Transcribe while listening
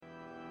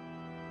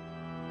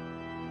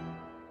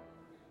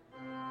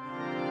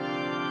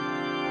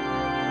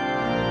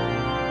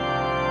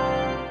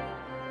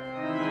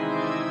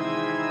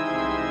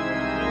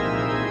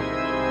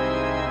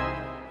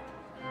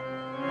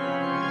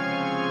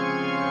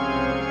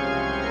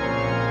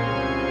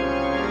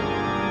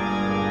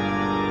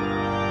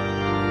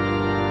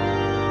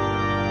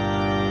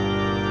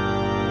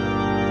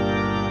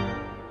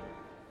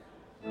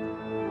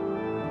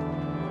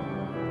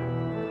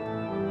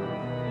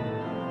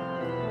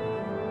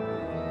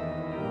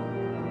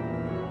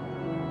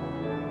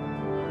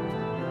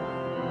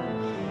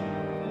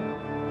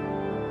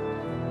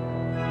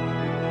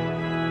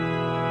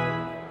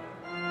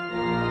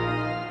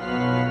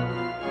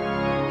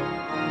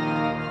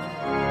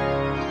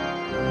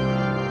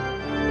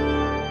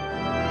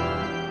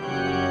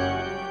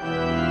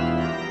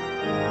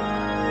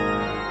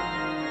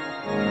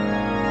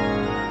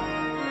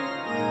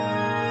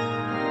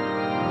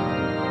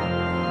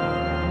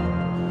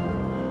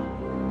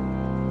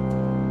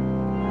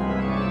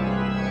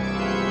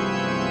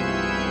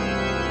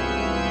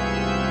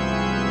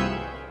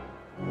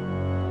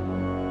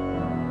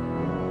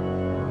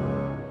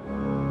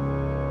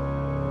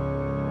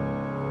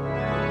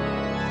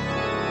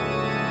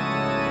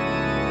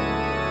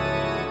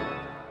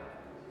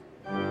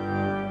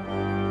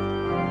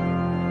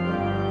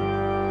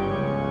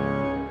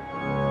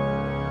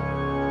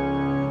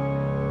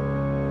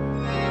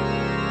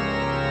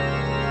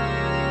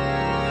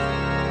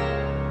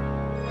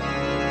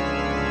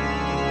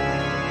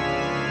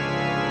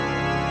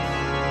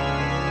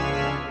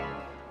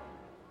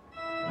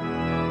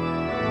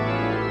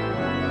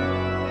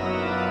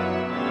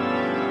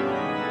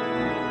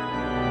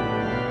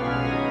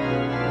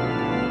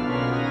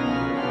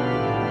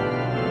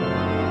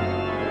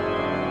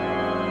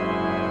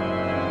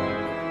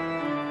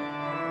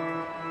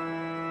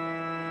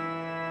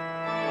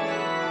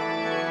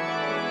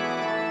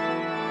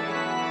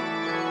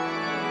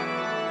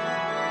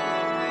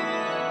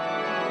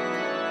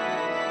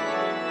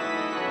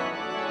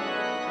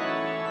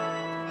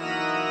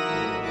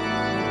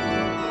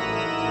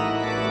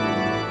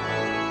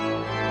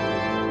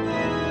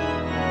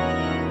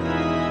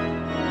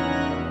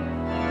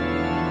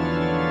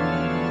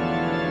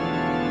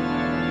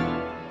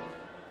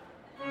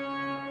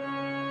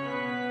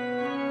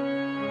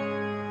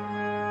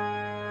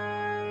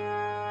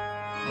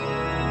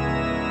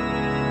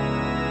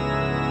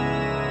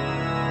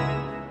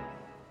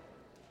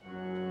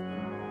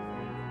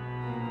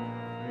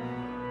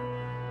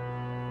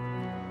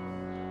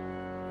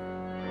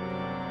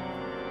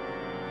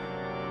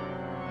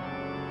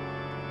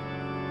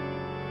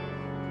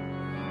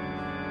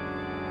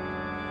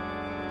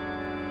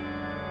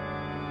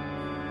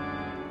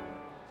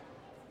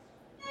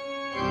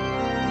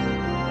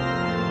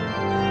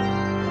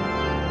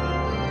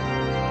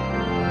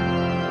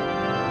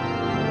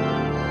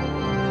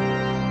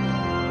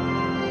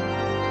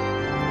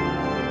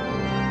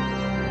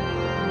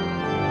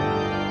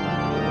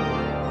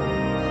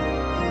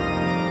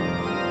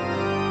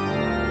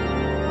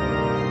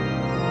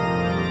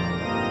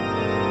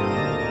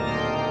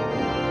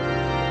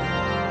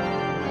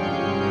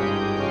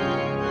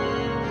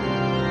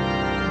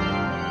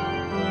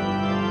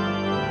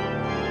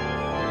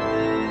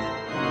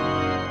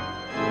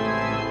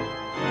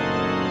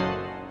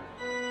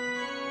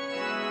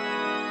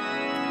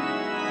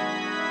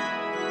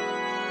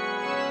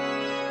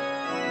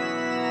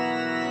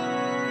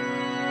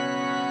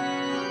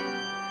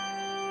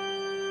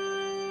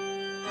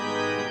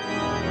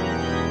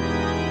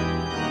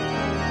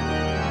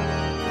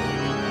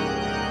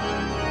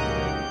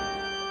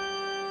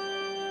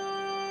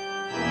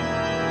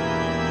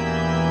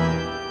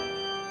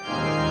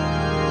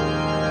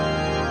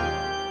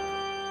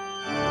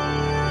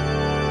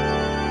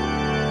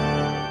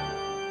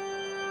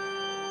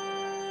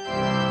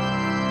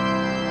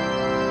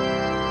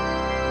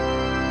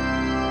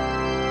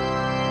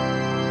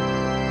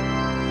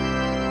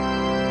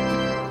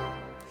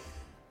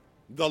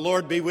The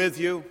Lord be with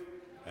you,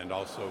 and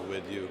also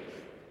with you.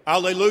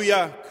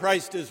 Alleluia,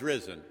 Christ is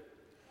risen.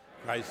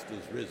 Christ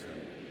is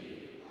risen.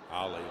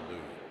 Alleluia.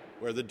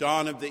 Where the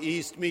dawn of the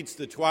east meets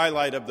the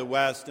twilight of the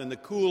west, and the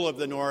cool of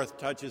the north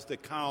touches the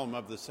calm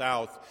of the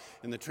south,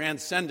 and the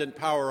transcendent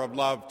power of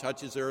love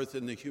touches earth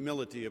in the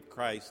humility of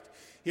Christ.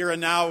 Here and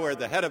now, where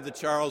the head of the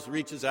Charles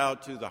reaches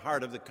out to the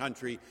heart of the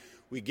country,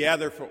 we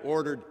gather for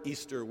ordered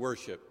Easter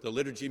worship. The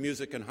liturgy,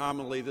 music, and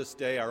homily this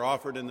day are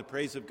offered in the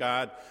praise of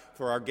God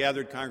for our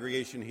gathered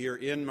congregation here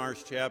in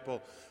Marsh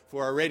Chapel,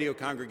 for our radio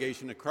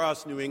congregation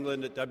across New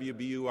England at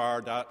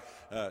WBUR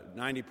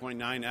 90.9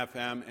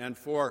 FM, and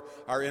for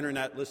our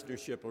internet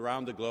listenership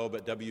around the globe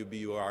at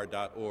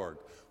WBUR.org.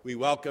 We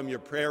welcome your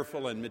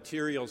prayerful and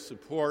material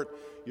support,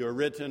 your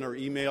written or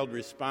emailed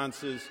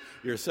responses,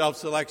 your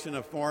self-selection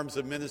of forms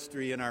of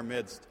ministry in our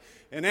midst.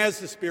 And as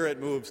the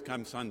Spirit moves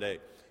come Sunday,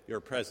 your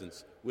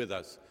presence with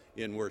us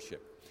in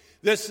worship.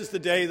 This is the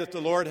day that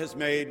the Lord has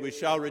made. We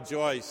shall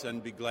rejoice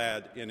and be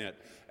glad in it.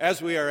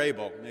 As we are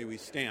able, may we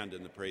stand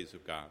in the praise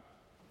of God.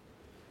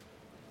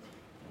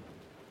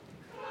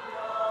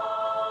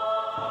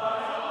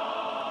 Alleluia.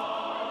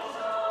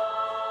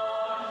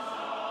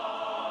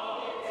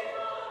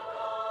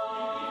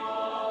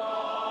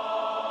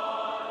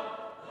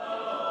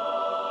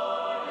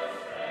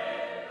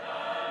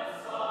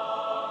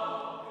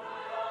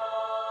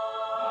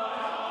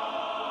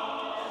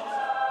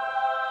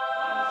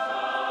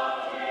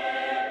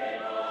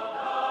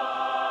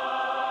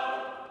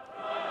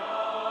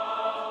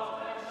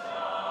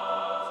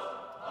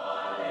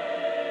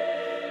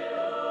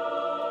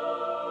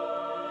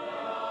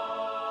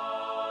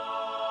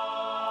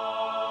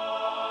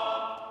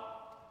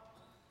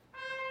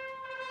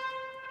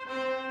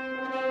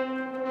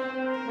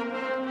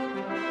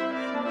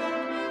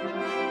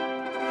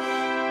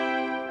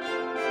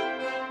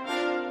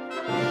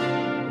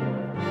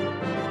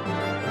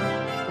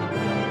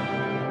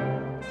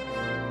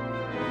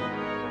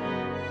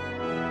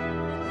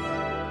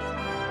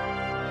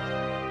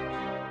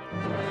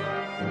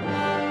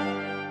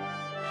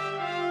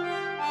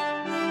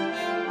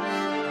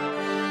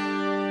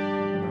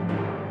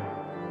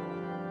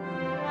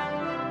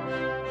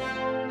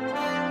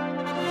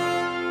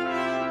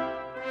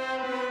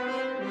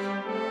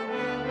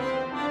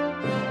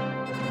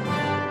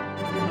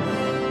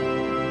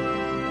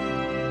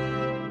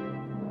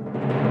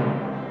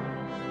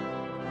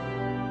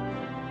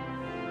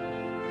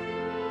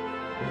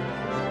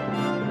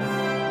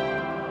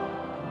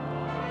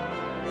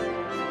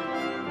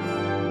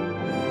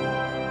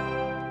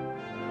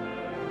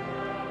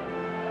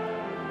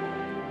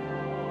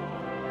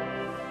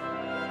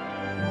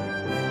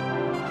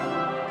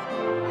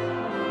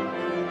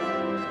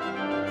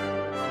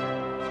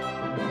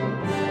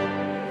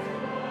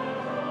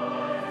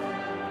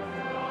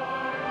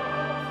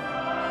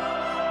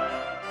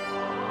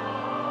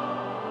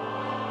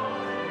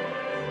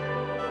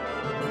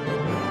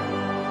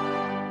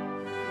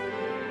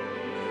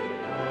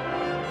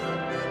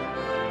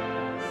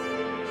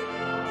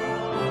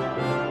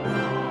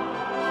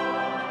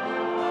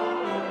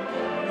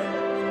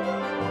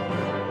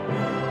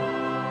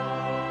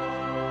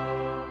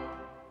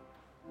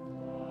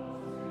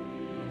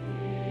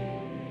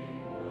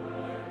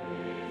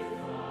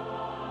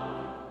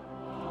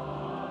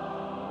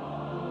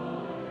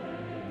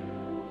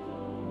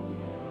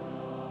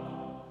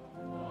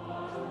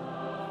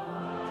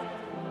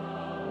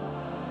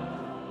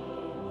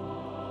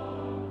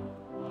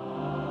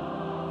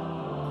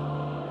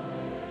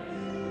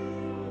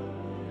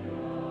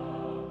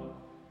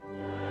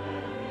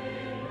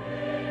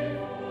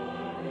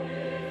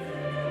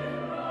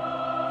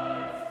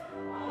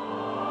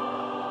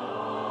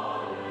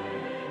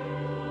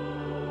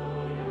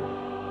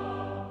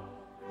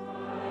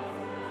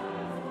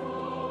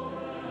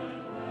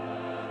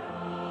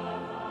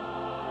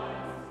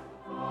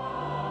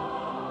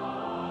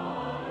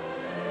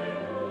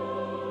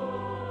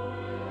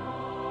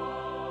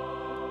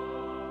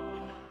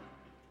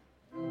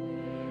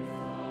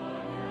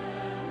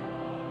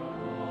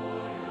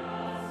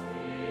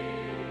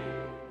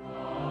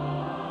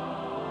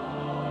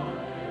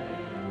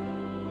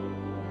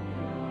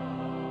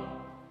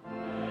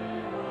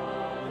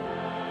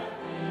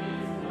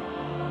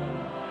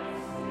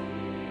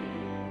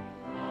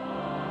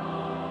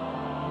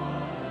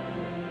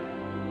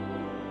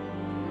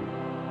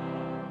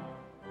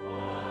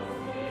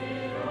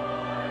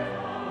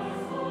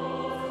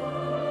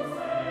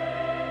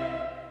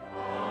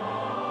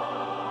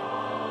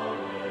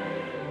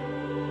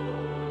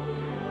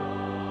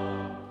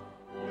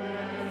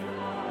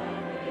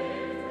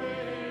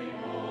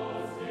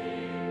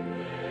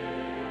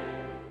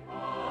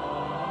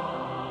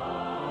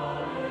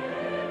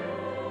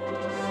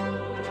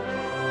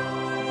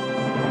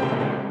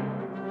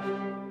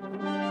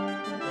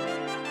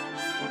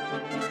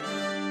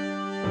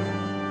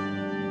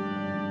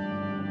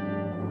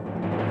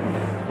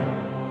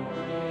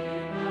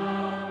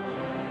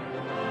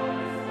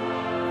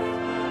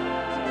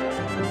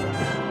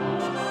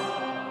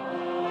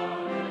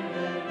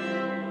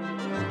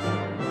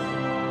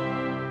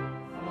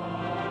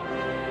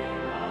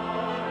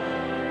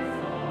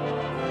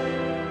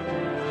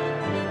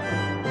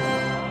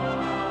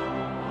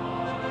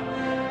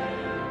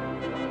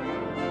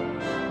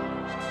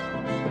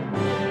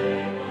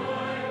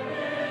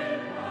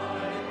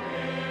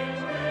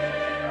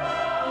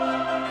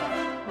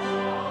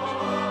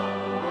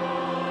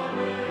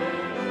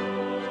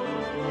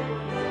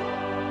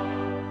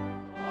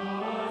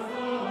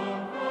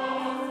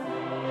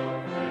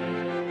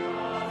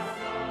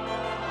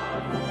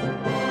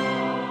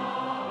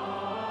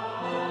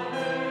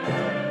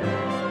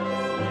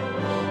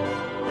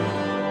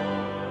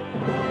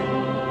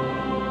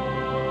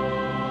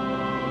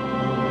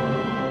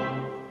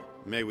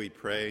 May we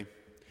pray.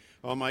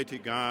 Almighty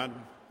God,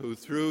 who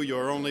through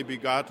your only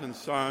begotten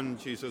Son,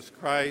 Jesus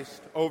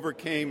Christ,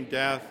 overcame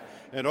death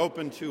and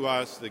opened to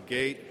us the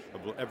gate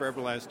of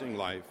everlasting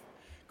life,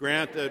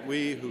 grant that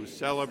we who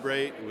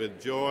celebrate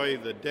with joy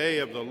the day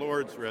of the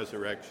Lord's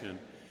resurrection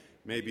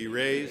may be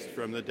raised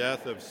from the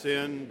death of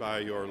sin by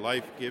your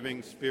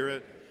life-giving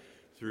Spirit,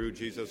 through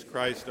Jesus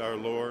Christ our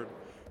Lord,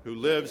 who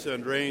lives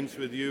and reigns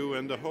with you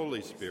and the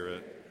Holy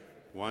Spirit,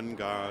 one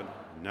God,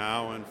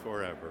 now and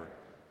forever.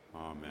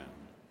 Amen.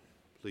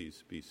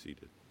 Please be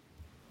seated.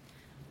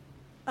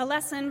 A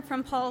lesson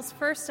from Paul's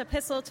first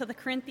epistle to the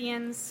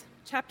Corinthians,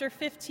 chapter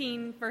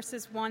 15,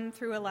 verses 1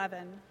 through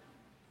 11.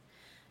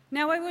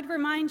 Now I would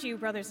remind you,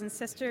 brothers and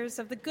sisters,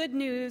 of the good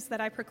news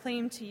that I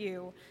proclaimed to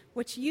you,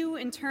 which you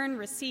in turn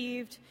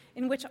received,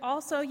 in which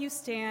also you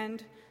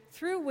stand,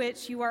 through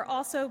which you are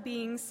also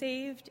being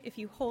saved if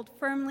you hold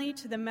firmly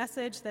to the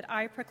message that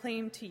I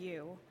proclaimed to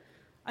you,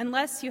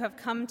 unless you have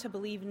come to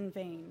believe in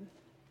vain.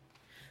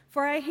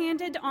 For I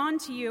handed on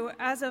to you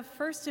as of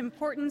first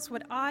importance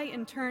what I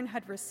in turn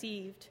had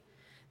received,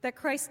 that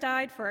Christ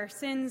died for our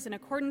sins in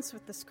accordance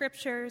with the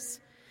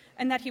Scriptures,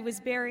 and that he was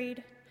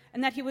buried,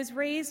 and that he was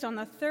raised on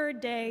the third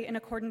day in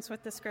accordance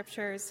with the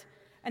Scriptures,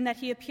 and that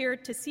he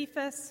appeared to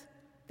Cephas,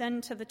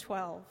 then to the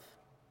 12.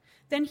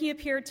 Then he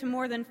appeared to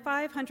more than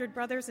 500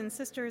 brothers and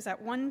sisters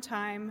at one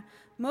time,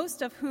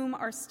 most of whom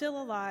are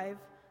still alive,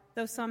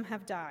 though some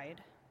have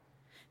died.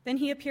 Then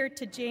he appeared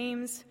to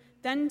James,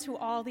 then to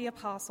all the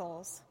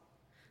apostles.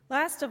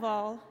 Last of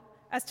all,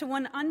 as to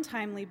one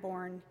untimely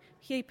born,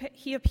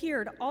 he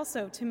appeared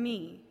also to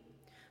me.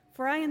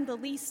 For I am the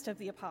least of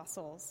the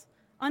apostles,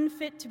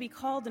 unfit to be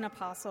called an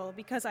apostle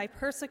because I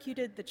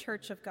persecuted the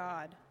church of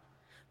God.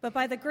 But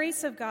by the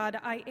grace of God,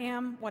 I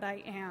am what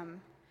I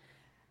am.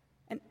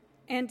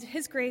 And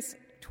his grace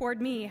toward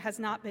me has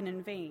not been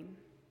in vain.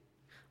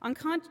 On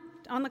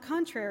the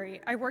contrary,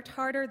 I worked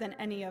harder than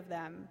any of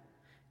them.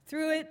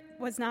 Through it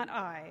was not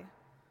I,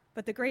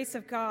 but the grace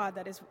of God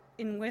that is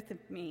in with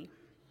me.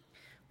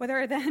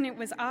 Whether then it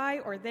was I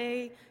or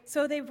they,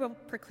 so they will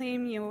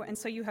proclaim you, and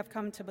so you have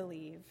come to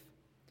believe.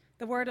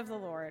 The word of the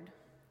Lord.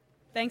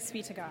 Thanks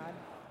be to God.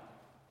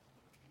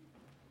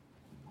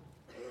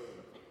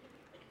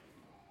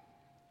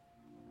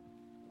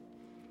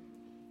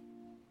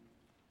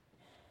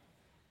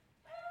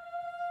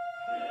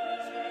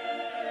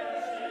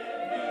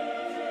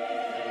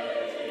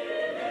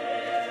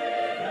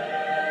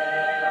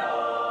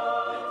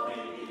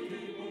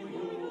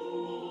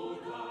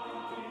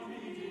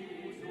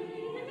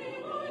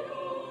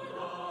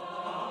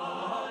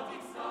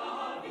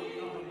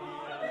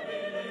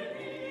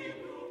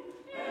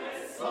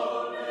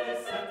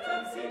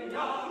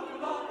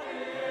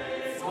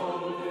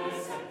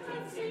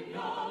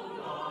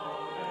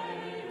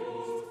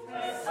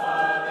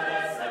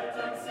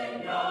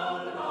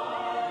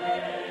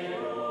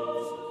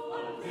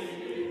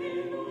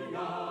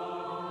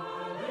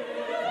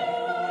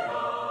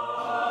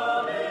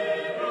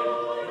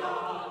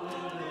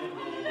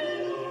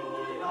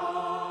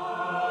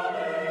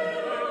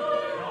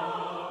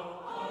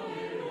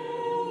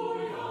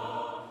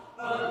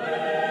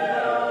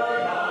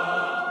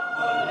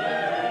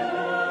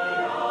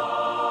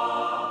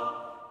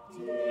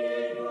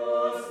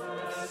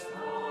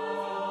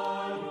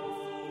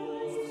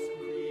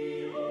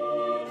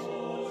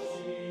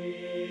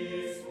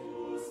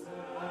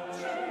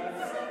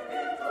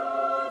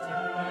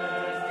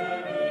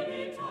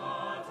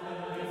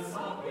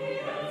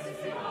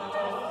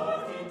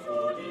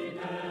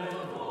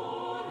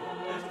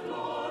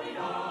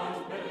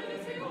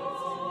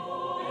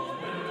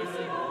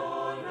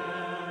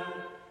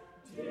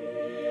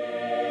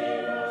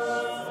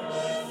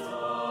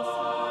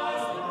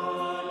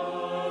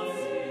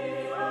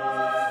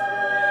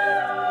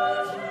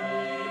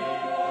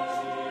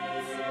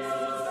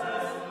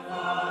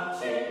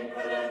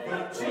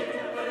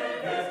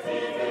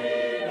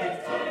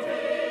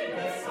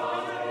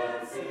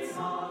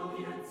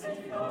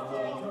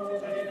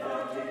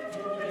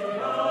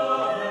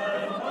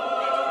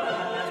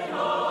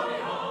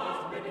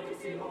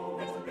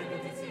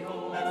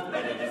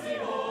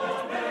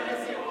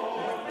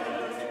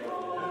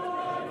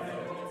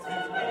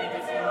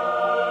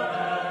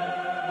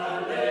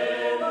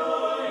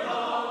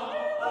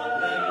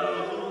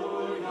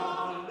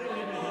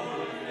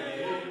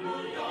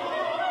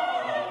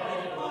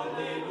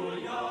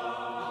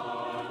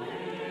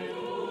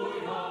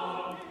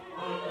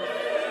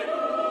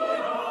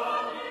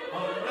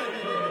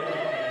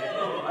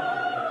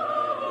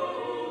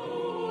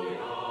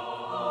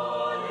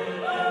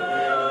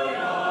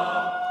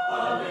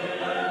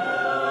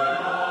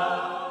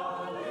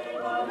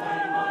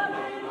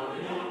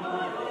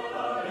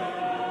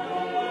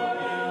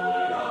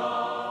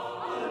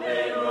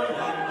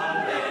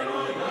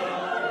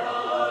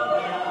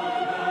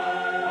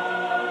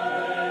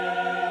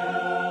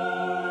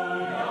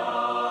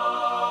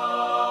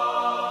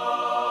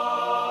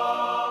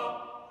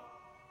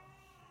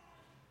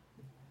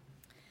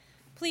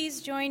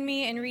 Please join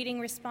me in reading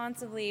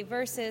responsively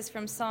verses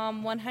from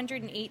Psalm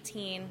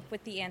 118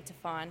 with the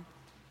antiphon.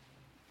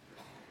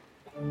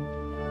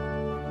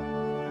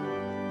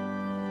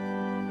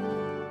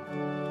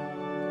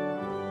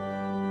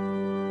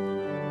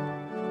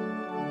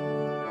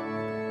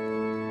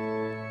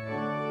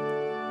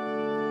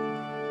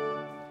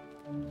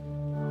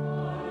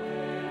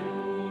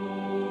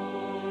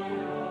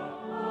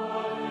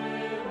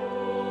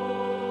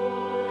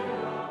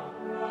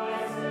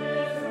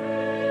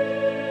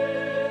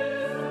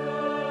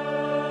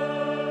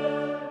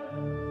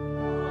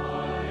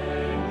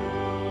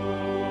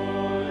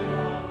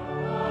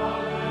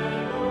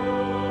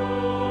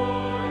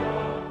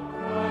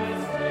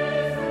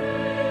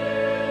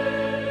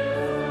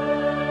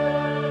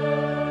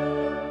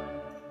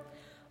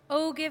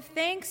 Give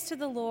thanks to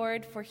the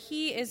Lord, for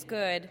he is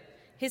good.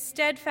 His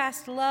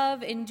steadfast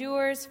love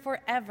endures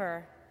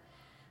forever.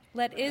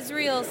 Let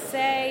Israel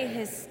say,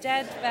 his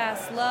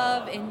steadfast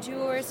love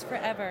endures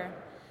forever.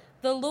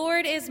 The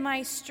Lord is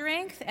my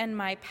strength and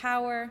my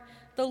power.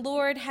 The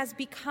Lord has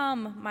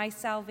become my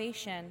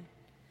salvation.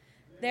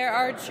 There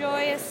are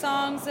joyous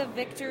songs of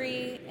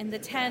victory in the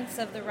tents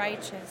of the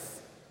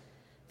righteous.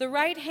 The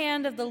right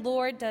hand of the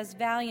Lord does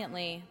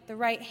valiantly. The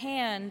right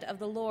hand of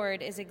the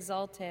Lord is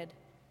exalted.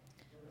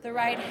 The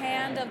right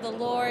hand of the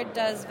Lord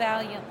does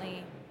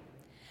valiantly.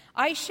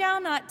 I shall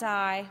not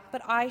die,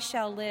 but I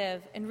shall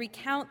live and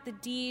recount the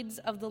deeds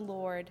of the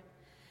Lord.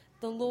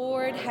 The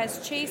Lord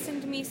has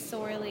chastened me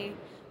sorely,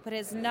 but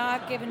has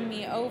not given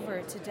me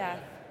over to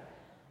death.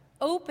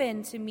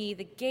 Open to me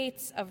the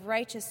gates of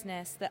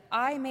righteousness, that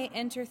I may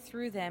enter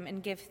through them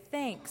and give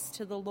thanks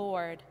to the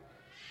Lord.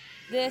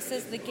 This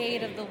is the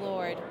gate of the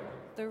Lord.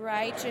 The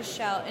righteous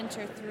shall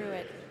enter through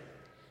it.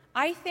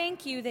 I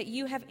thank you that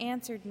you have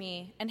answered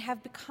me and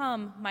have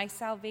become my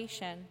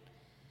salvation.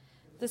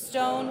 The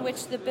stone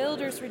which the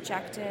builders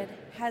rejected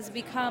has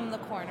become the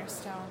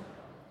cornerstone.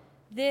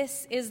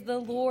 This is the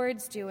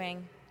Lord's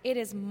doing. It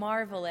is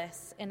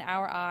marvelous in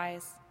our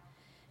eyes.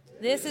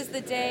 This is the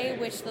day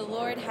which the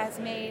Lord has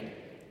made.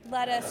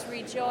 Let us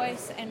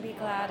rejoice and be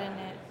glad in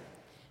it.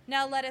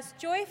 Now let us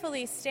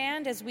joyfully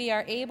stand as we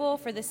are able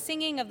for the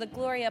singing of the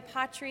Gloria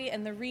Patri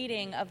and the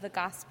reading of the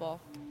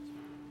Gospel.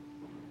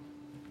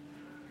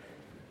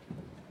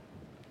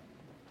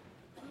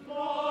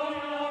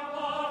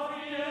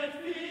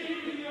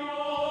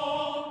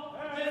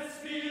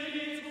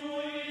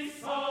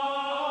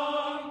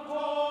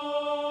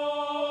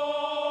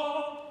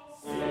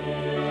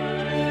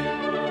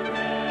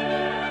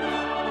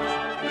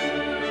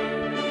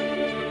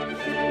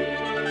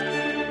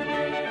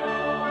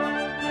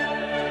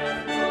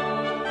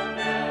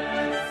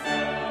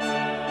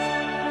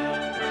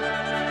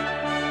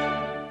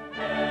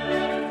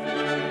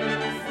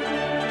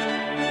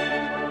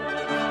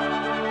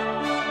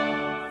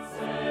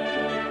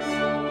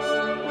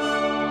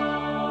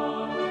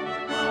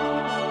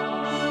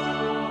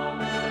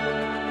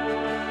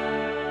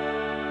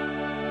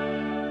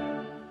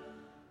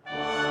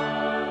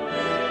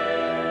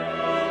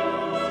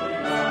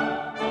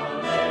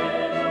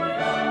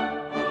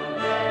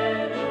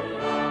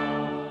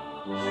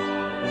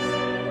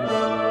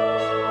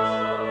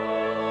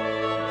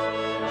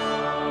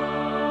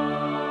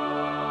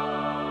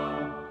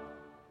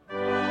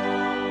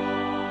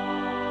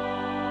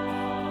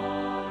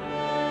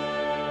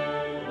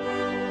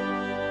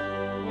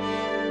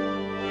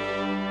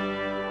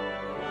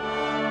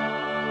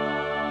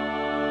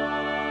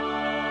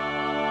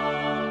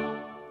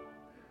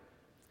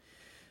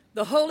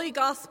 The Holy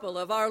Gospel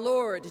of our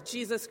Lord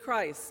Jesus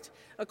Christ,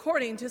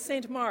 according to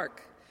St.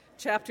 Mark,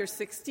 chapter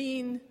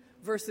 16,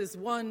 verses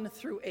 1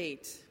 through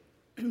 8.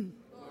 Glory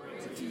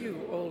to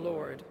you, O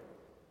Lord.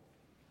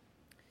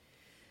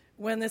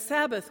 When the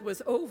Sabbath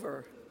was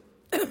over,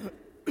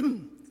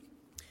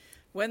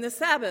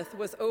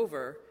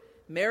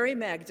 Mary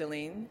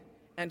Magdalene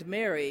and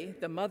Mary,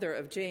 the mother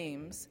of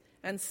James,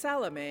 and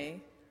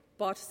Salome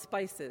bought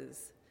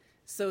spices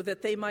so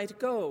that they might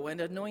go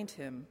and anoint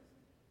him.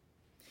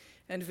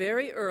 And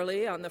very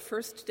early on the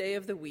first day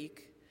of the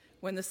week,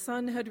 when the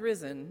sun had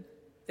risen,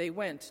 they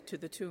went to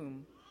the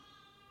tomb.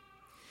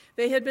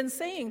 They had been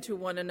saying to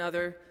one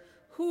another,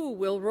 "Who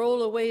will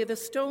roll away the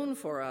stone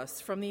for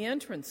us from the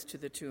entrance to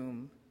the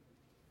tomb?"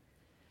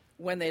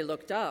 When they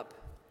looked up,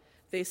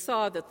 they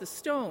saw that the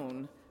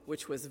stone,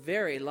 which was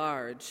very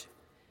large,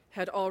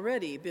 had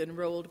already been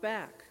rolled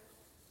back.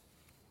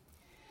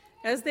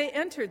 As they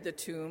entered the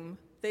tomb,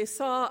 they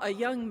saw a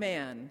young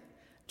man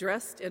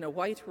dressed in a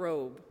white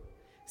robe,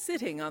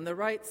 sitting on the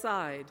right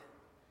side,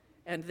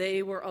 and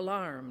they were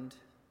alarmed.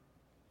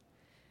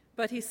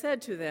 But he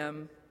said to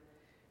them,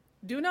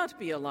 "Do not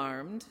be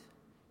alarmed.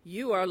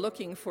 You are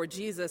looking for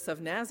Jesus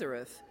of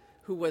Nazareth,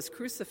 who was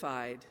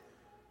crucified.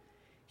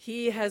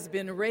 He has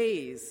been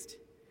raised.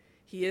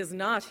 He is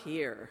not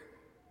here.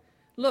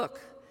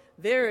 Look,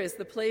 there is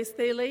the place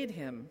they laid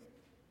him.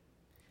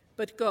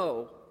 But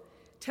go,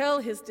 tell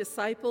his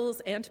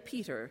disciples and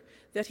Peter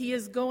that he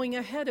is going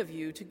ahead of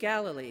you to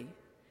Galilee.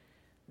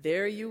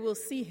 There you will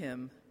see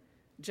him,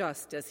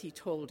 just as he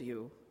told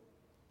you."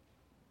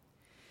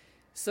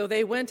 So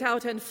they went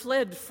out and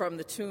fled from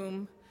the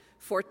tomb,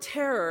 for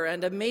terror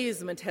and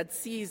amazement had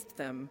seized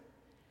them.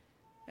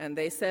 and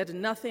they said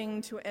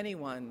nothing to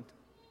anyone,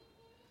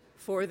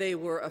 for they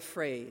were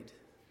afraid.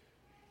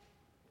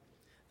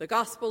 The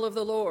Gospel of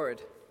the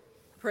Lord.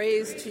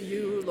 Praise to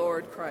you,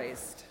 Lord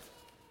Christ.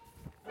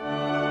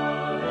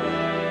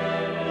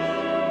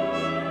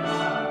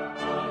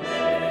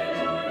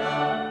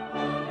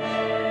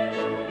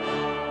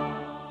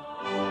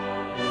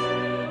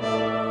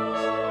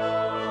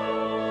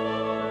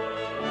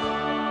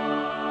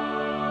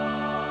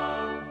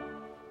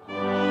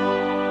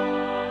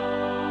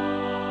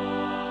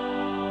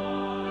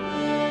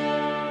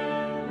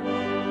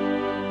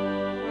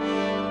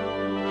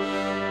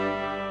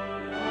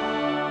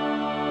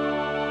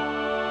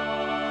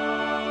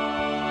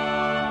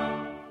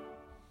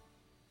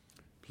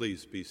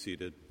 Please be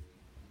seated.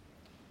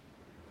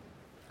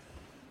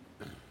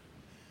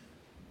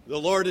 The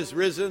Lord is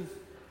risen.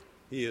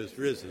 He is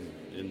risen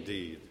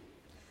indeed.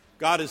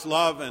 God is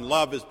love, and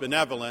love is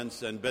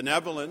benevolence, and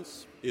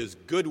benevolence is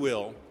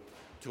goodwill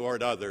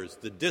toward others,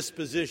 the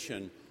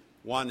disposition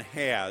one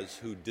has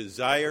who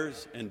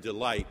desires and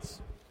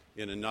delights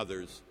in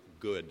another's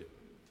good.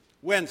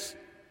 Whence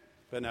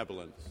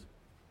benevolence?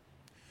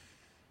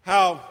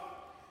 How,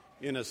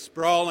 in a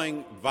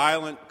sprawling,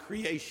 violent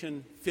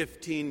creation,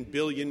 15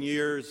 billion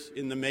years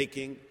in the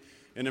making,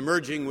 and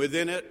emerging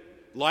within it,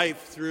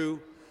 life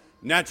through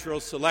natural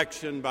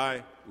selection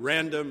by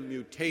random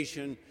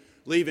mutation,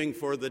 leaving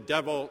for the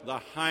devil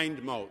the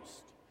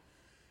hindmost.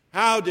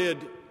 How did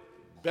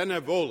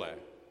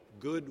benevolence,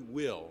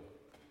 goodwill,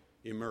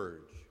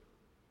 emerge?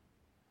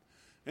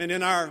 And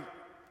in our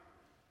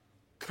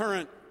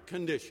current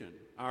condition,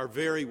 our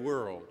very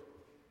world,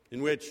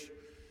 in which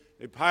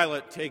a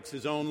pilot takes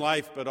his own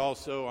life, but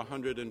also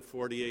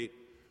 148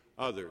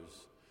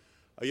 others.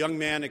 A young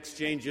man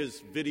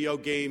exchanges video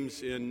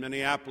games in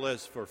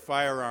Minneapolis for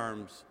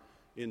firearms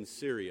in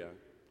Syria.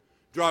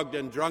 Drugged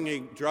and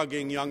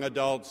drugging young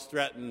adults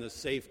threaten the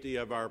safety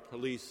of our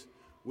police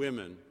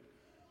women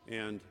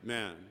and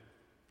men.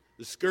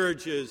 The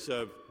scourges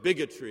of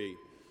bigotry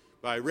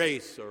by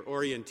race or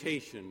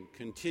orientation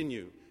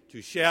continue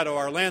to shadow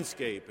our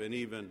landscape and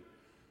even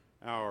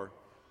our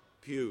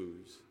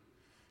pews.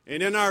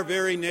 And in our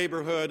very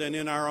neighborhood and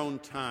in our own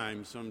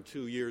time, some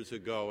 2 years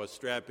ago, a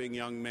strapping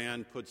young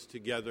man puts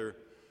together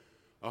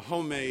a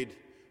homemade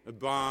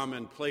bomb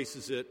and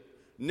places it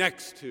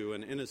next to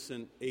an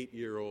innocent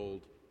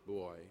 8-year-old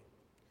boy.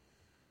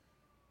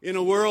 In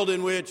a world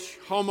in which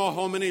homo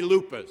homini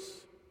lupus,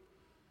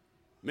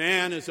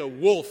 man is a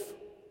wolf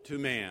to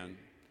man,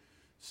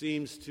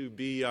 seems to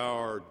be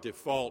our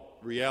default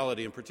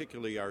reality, and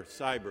particularly our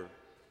cyber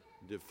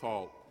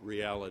default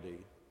reality.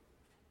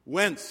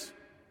 Whence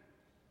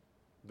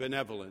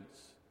benevolence?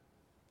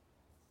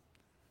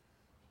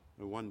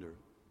 I wonder.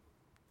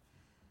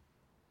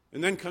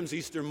 And then comes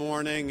Easter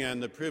morning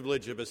and the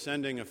privilege of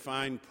ascending a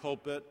fine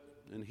pulpit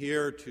and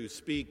here to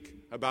speak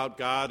about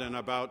God in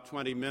about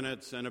 20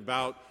 minutes and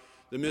about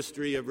the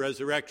mystery of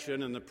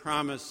resurrection and the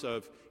promise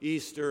of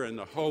Easter and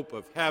the hope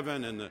of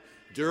heaven and the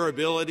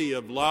durability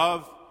of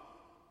love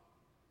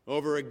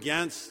over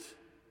against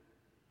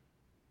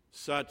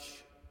such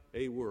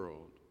a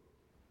world.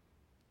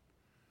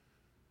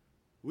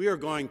 We are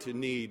going to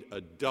need a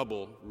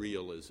double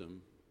realism,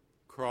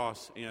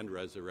 cross and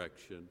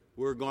resurrection.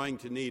 We're going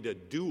to need a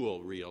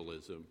dual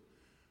realism,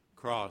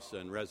 cross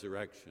and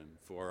resurrection,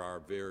 for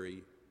our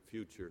very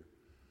future.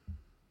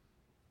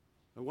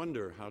 I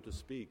wonder how to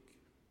speak.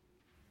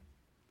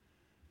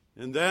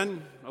 And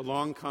then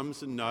along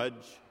comes a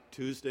nudge.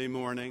 Tuesday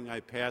morning,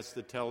 I pass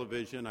the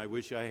television. I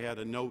wish I had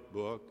a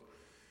notebook.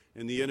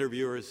 And the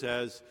interviewer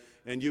says,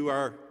 and you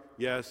are,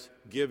 yes,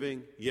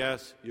 giving,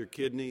 yes, your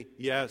kidney,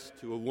 yes,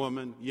 to a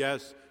woman,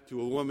 yes,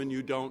 to a woman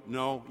you don't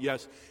know,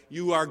 yes,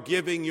 you are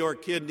giving your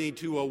kidney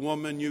to a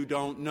woman you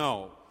don't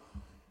know.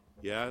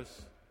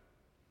 Yes,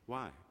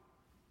 why?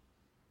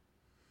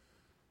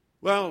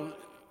 Well,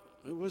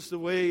 it was the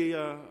way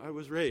I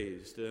was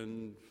raised,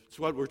 and it's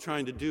what we're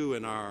trying to do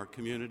in our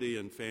community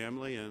and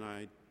family, and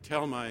I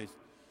tell my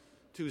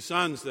 2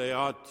 sons they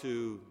ought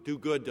to do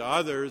good to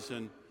others,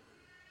 and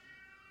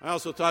I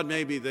also thought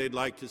maybe they'd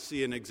like to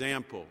see an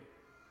example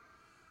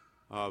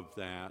of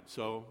that.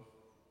 So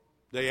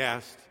they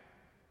asked,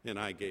 and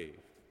I gave.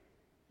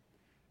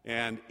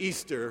 And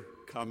Easter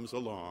comes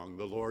along.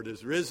 The Lord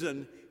is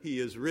risen. He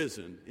is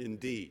risen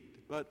indeed.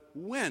 But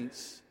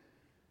whence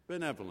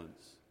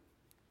benevolence?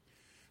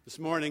 This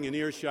morning, in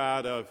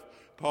earshot of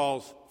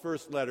Paul's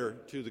first letter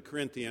to the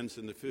Corinthians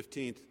in the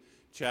 15th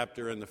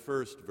chapter and the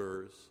first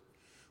verse,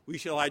 we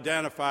shall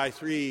identify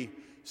 3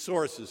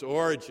 sources,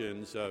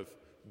 origins of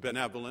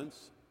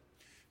benevolence.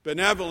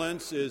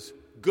 Benevolence is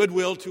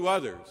goodwill to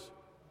others,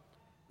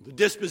 the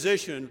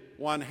disposition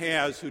one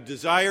has who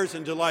desires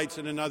and delights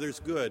in another's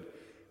good.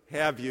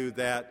 Have you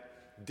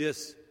that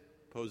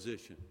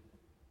disposition?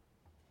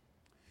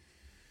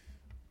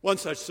 One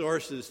such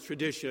source is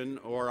tradition,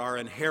 or our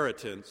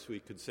inheritance. We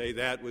could say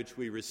that which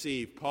we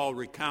receive. Paul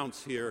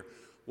recounts here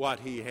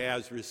what he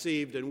has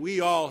received, and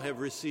we all have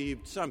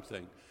received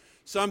something.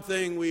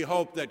 Something we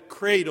hope that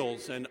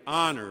cradles and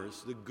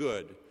honors the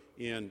good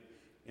in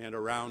and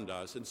around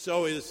us, and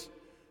so is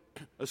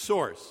a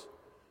source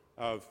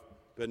of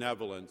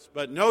benevolence.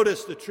 But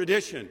notice the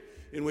tradition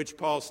in which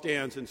Paul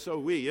stands, and so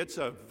we. It's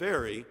a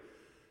very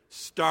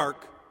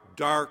stark,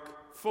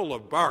 dark, full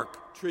of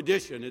bark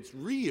tradition. It's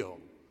real.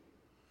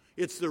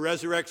 It's the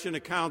resurrection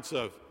accounts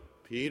of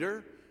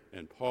Peter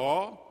and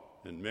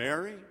Paul and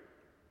Mary.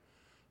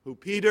 Who,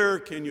 Peter,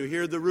 can you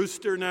hear the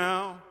rooster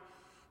now?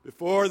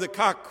 Before the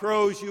cock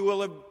crows, you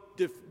will have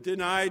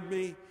denied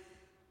me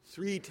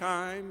 3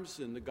 times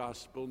in the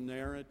gospel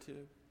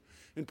narrative.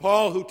 And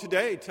Paul, who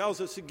today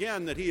tells us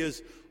again that he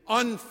is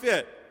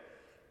unfit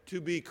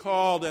to be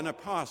called an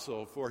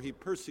apostle, for he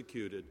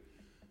persecuted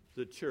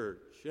the church.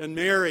 And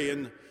Mary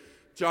in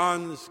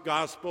John's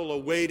gospel,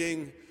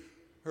 awaiting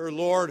her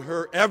Lord,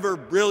 her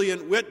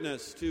ever-brilliant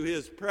witness to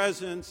his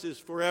presence, is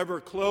forever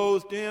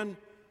clothed in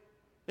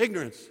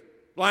ignorance,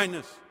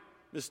 blindness,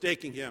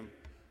 mistaking him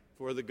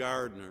for the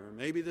gardener.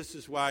 Maybe this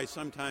is why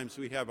sometimes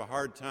we have a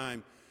hard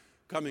time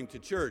coming to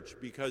church,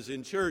 because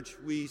in church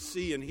we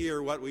see and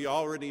hear what we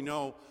already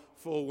know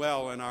full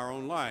well in our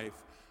own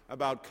life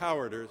about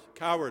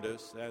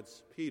cowardice,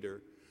 that's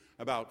Peter,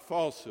 about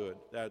falsehood,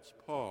 that's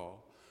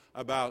Paul,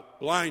 about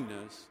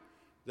blindness,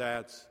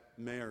 that's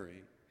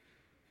Mary.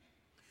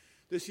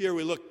 This year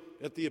we look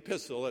at the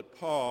epistle at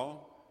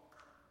Paul.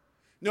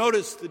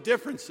 Notice the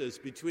differences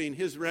between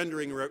his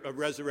rendering of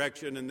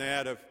resurrection and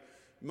that of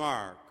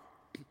Mark.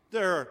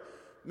 There are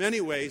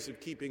many ways of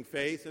keeping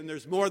faith, and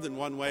there's more than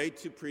one way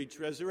to preach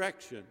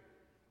resurrection.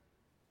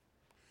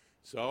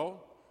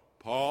 So,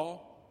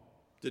 Paul,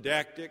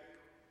 didactic;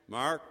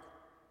 Mark,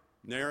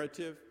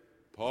 narrative;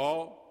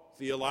 Paul,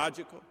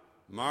 theological;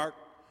 Mark,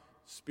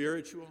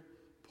 spiritual;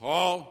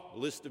 Paul, a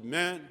list of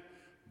men;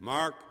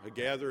 Mark, a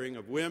gathering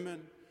of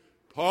women;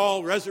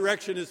 Paul,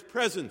 resurrection is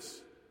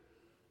presence;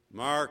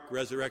 Mark,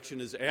 resurrection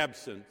is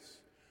absence;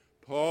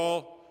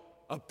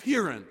 Paul,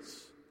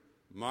 appearance;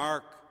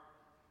 Mark,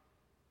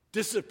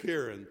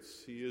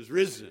 disappearance. He is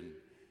risen.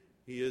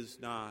 He is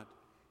not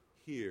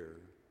here.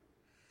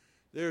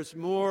 There's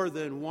more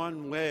than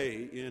one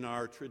way in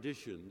our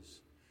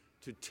traditions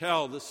to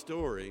tell the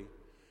story,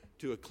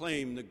 to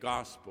acclaim the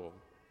gospel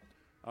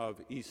of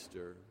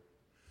Easter.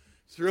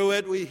 Through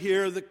it we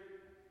hear the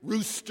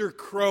rooster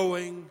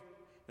crowing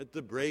at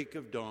the break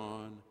of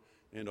dawn,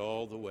 and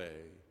all the way,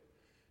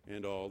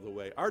 and all the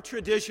way. Our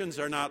traditions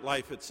are not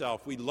life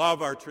itself. We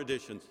love our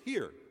traditions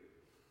here.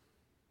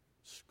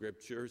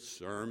 Scripture,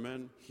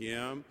 sermon,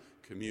 hymn,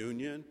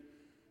 communion,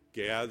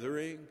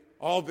 gathering,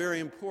 all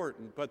very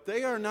important, but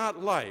they are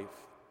not life.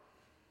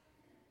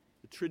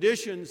 The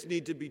traditions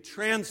need to be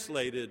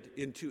translated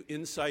into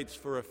insights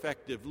for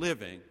effective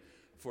living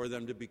for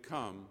them to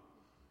become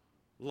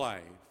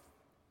life.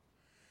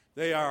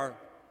 They are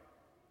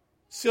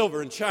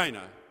silver and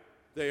china.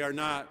 They are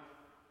not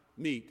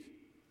meat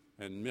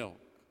and milk.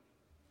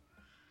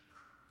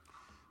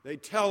 They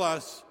tell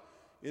us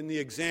in the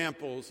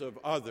examples of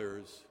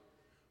others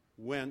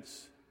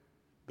whence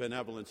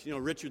benevolence. You know,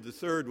 Richard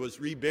III was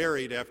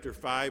reburied after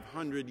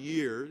 500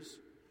 years.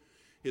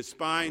 His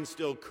spine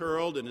still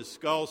curled and his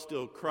skull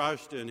still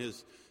crushed and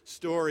his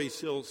story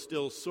still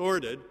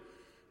sordid.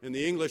 And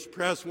the English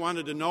press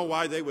wanted to know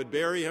why they would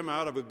bury him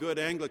out of a good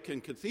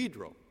Anglican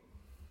cathedral.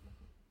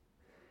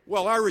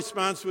 Well, our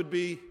response would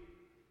be,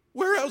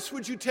 where else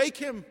would you take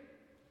him?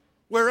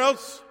 Where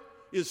else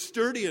is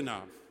sturdy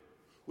enough,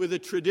 with a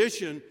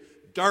tradition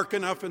dark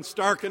enough and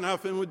stark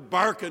enough and with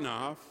bark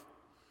enough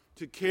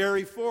to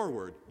carry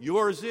forward?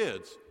 Yours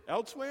is.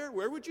 Elsewhere,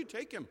 where would you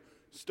take him?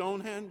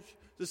 Stonehenge,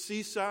 the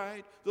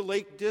seaside, the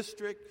Lake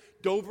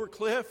District, Dover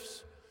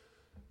Cliffs?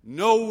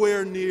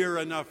 Nowhere near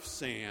enough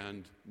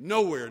sand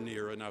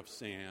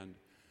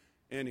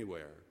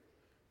anywhere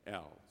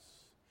else.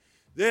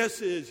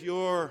 This is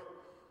your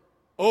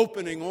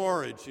opening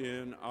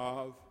origin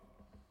of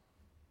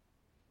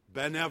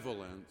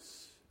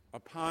benevolence,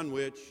 upon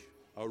which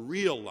a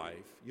real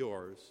life,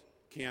 yours,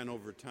 can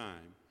over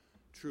time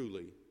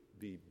truly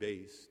be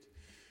based.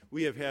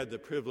 We have had the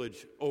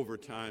privilege over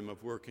time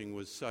of working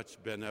with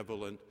such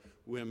benevolent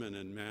women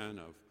and men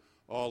of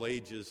all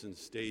ages and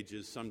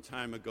stages. Some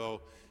time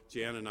ago,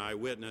 Jan and I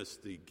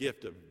witnessed the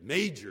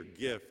major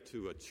gift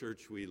to a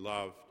church we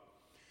loved.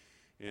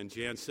 And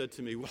Jan said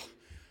to me, well,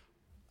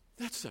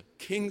 that's a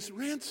king's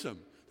ransom.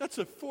 That's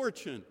a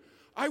fortune.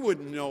 I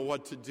wouldn't know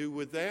what to do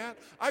with that.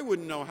 I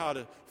wouldn't know how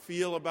to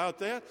feel about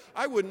that.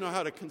 I wouldn't know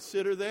how to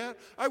consider that.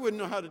 I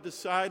wouldn't know how to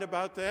decide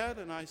about that.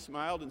 And I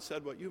smiled and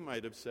said what you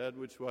might have said,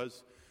 which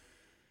was,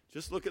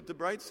 just look at the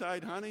bright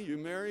side, honey. You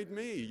married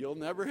me. You'll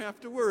never have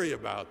to worry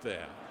about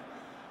that.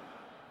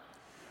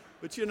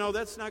 But you know,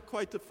 that's not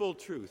quite the full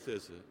truth,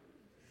 is it?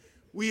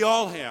 We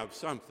all have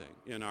something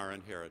in our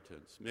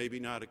inheritance. Maybe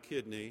not a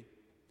kidney,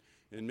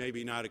 and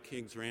maybe not a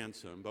king's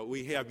ransom, but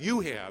you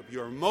have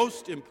your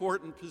most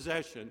important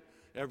possession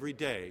every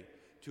day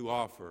to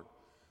offer,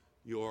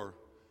 your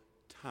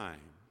time.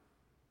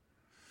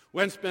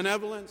 Whence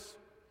benevolence?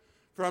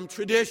 From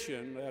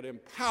tradition that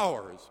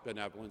empowers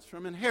benevolence,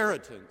 from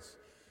inheritance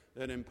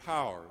that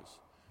empowers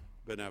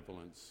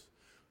benevolence.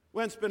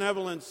 Whence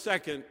benevolence?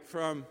 Second,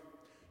 from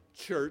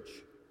church.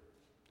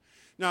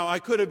 Now, I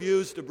could have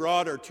used a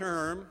broader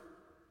term,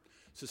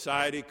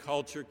 society,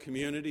 culture,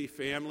 community,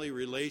 family,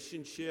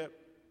 relationship,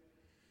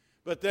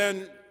 but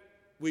then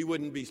we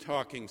wouldn't be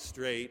talking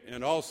straight,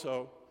 and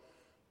also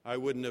I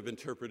wouldn't have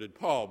interpreted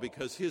Paul,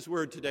 because his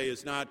word today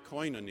is not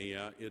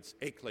koinonia, it's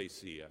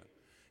ecclesia.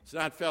 It's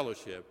not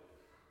fellowship,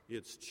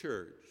 it's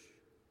church.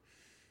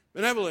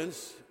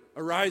 Benevolence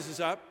arises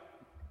up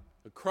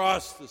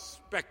across the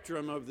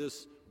spectrum of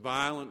this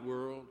violent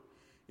world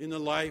in the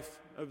life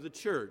of the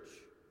church,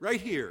 right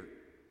here.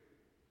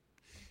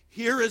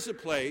 Here is a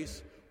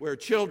place where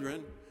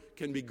children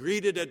can be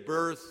greeted at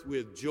birth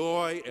with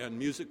joy and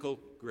musical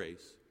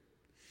grace.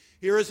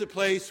 Here is a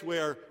place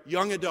where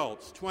young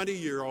adults,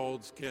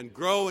 20-year-olds, can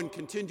grow and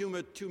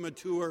continue to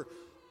mature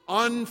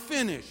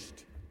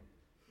unfinished.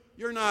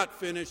 You're not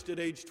finished at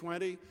age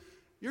 20.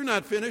 You're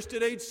not finished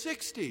at age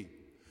 60.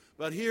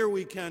 But here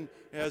we can,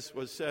 as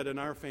was said in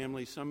our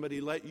family,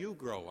 somebody let you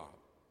grow up.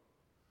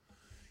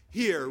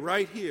 Here,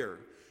 right here,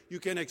 you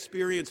can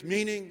experience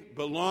meaning,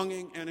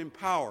 belonging, and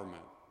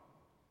empowerment.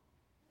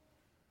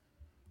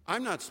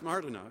 I'm not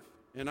smart enough,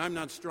 and I'm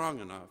not strong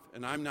enough,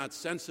 and I'm not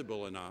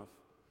sensible enough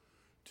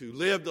to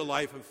live the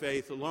life of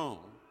faith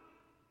alone.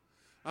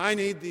 I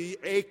need the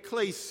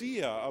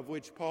ecclesia of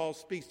which Paul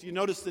speaks. Do you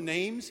notice the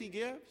names he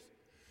gives?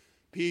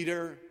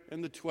 Peter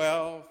and the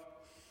 12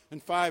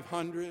 and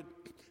 500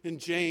 and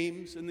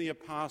James and the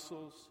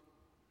apostles.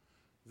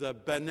 The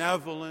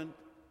benevolent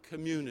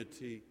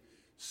community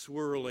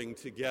swirling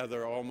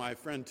together. Oh, my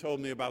friend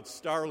told me about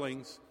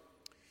starlings.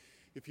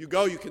 If you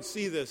go, you can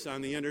see this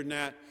on the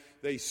internet.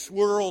 They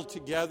swirl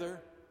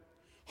together,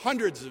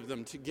 hundreds of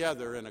them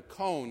together in a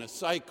cone, a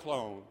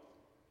cyclone,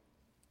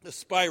 a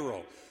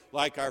spiral,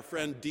 like our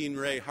friend Dean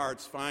Ray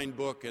Hart's fine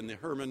book in the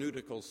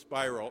hermeneutical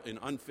spiral in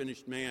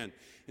Unfinished Man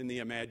in the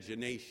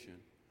Imagination.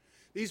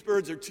 These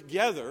birds are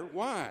together.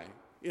 Why?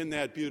 In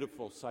that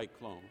beautiful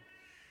cyclone.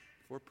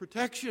 For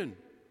protection.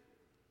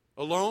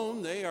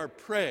 Alone, they are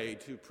prey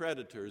to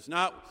predators.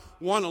 Not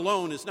one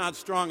alone is not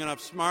strong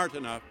enough, smart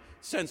enough,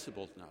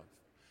 sensible enough.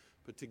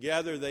 But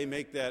together they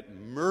make that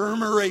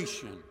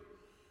murmuration,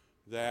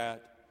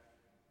 that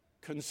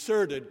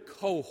concerted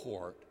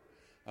cohort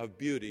of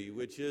beauty,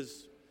 which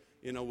is,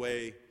 in a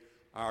way,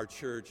 our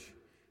church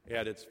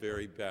at its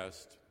very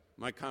best.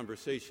 My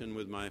conversation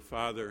with my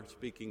father,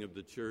 speaking of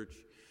the church,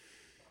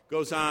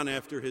 goes on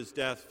after his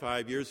death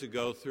 5 years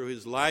ago through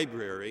his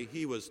library.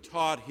 He was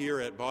taught here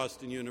at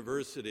Boston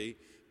University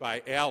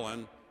by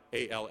Allan,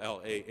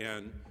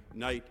 A-L-L-A-N,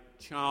 Knight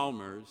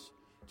Chalmers,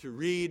 to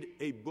read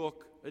a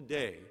book a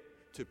day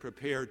to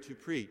prepare to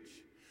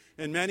preach.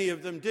 And many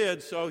of them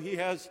did, so he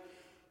has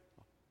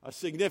a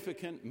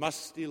significant,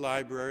 musty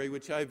library,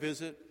 which I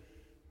visit,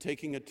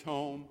 taking a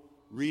tome,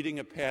 reading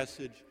a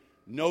passage,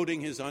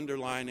 noting his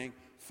underlining,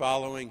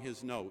 following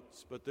his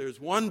notes. But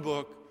there's one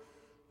book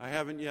I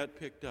haven't yet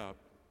picked up.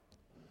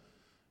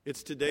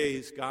 It's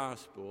today's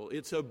gospel.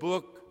 It's a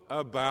book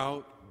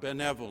about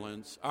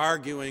benevolence,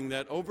 arguing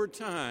that over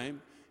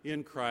time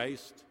in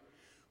Christ,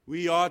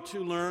 we ought to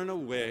learn a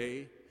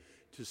way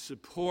to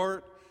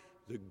support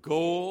the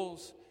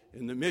goals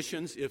and the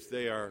missions, if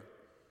they are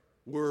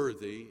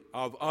worthy,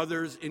 of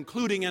others,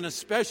 including and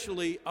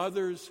especially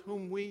others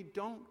whom we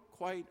don't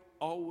quite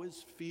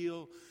always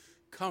feel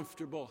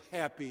comfortable,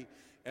 happy,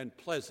 and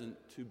pleasant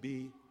to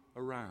be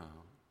around.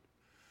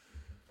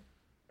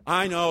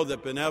 I know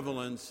that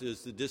benevolence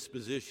is the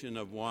disposition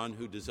of one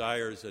who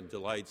desires and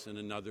delights in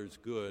another's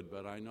good,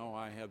 but I know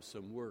I have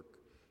some work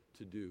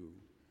to do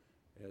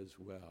as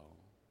well.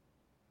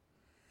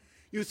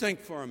 You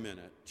think for a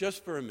minute,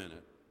 just for a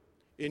minute,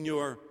 in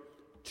your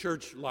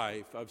church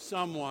life of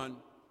someone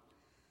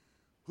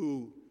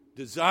who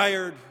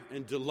desired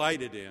and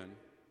delighted in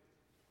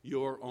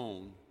your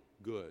own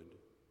good.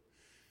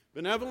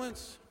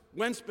 Benevolence,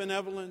 whence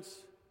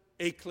benevolence?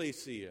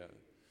 Ecclesia.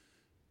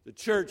 The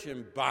church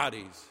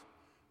embodies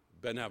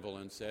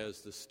benevolence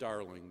as the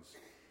starlings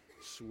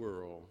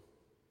swirl.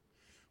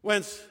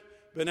 Whence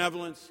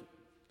benevolence?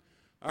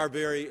 Our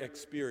very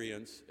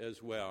experience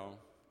as well.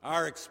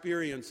 Our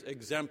experience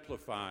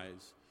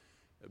exemplifies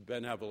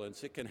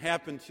benevolence. It can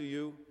happen to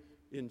you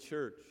in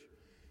church.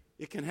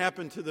 It can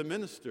happen to the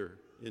minister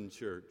in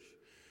church.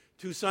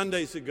 2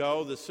 Sundays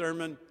ago, the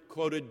sermon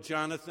quoted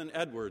Jonathan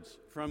Edwards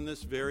from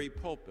this very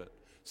pulpit,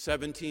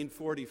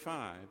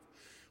 1745.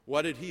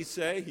 What did he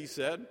say? He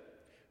said,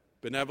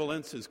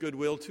 benevolence is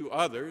goodwill to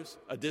others,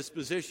 a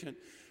disposition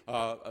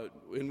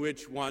in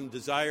which one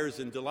desires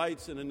and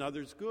delights in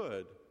another's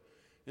good.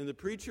 And the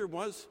preacher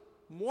was,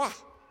 moi.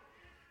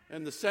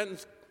 And the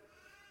sentence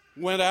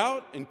went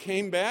out and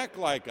came back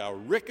like a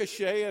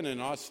ricochet and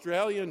an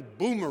Australian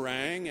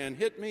boomerang and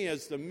hit me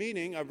as the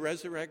meaning of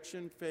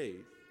resurrection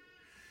faith.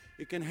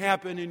 It can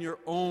happen in your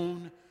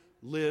own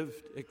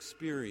lived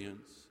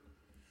experience.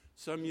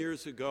 Some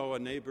years ago, a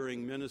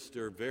neighboring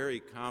minister, very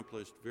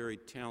accomplished, very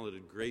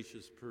talented,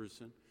 gracious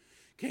person,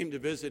 came to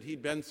visit.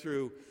 He'd been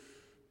through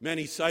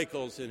many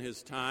cycles in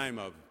his time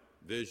of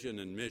vision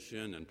and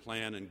mission and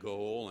plan and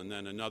goal, and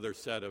then another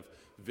set of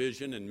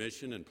vision and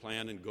mission and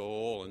plan and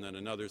goal, and then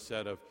another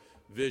set of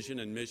vision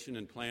and mission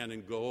and plan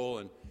and goal.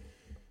 And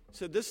he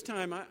said, this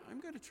time I'm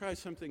going to try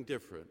something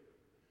different.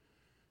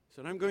 He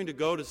said, I'm going to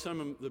go to some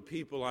of the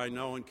people I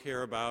know and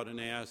care about and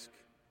ask,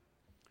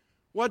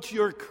 what's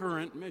your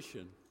current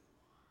mission?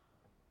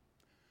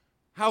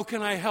 How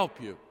can I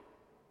help you?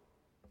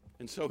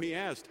 And so he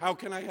asked, how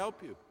can I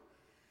help you?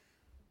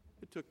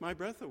 It took my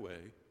breath away.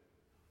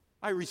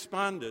 I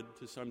responded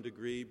to some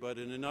degree, but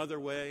in another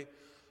way,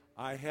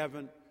 I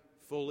haven't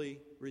fully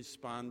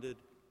responded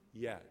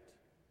yet.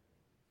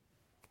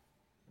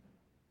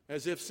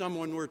 As if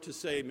someone were to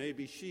say,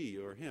 maybe she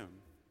or him.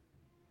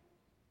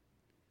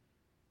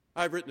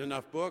 I've written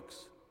enough books.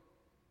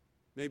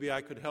 Maybe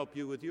I could help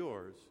you with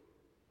yours.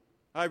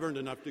 I've earned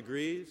enough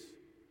degrees.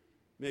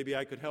 Maybe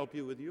I could help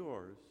you with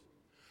yours.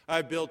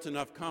 I've built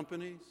enough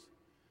companies.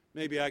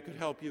 Maybe I could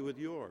help you with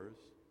yours.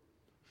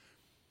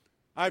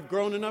 I've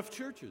grown enough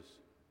churches.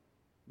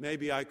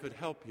 Maybe I could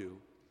help you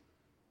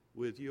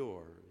with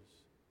yours.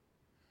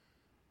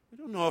 I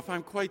don't know if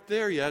I'm quite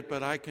there yet,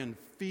 but I can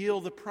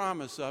feel the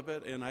promise of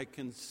it, and I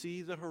can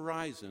see the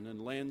horizon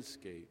and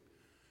landscape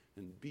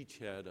and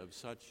beachhead of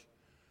such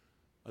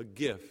a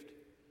gift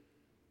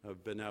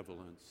of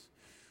benevolence.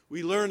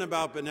 We learn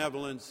about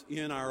benevolence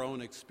in our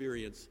own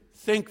experience.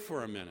 Think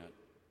for a minute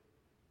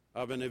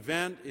of an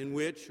event in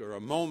which, or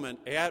a moment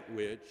at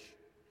which,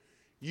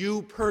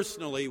 you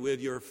personally, with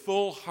your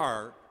full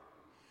heart,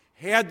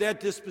 had that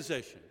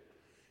disposition.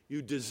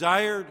 You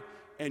desired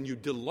and you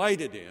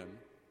delighted in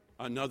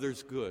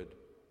another's good.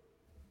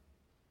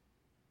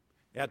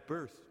 At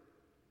birth,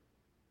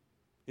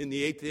 in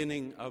the 8th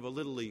inning of a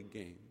Little League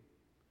game,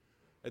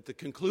 at the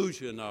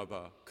conclusion of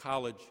a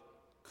college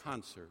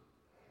concert,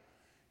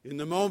 in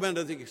the moment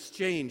of the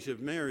exchange of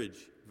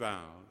marriage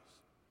vows,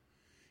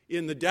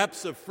 in the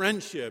depths of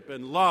friendship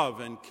and love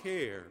and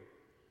care,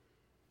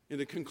 in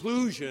the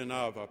conclusion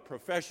of a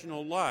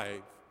professional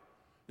life,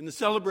 in the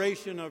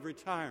celebration of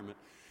retirement.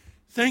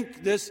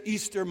 Think this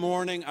Easter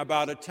morning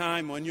about a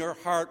time when your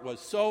heart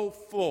was so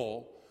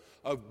full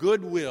of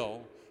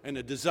goodwill and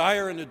a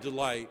desire and a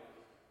delight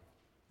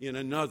in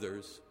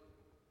another's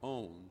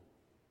own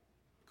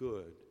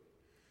good.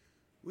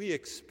 We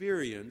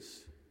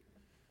experience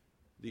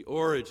the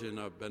origin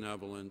of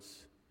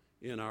benevolence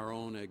in our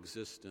own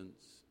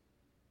existence.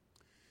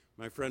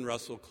 My friend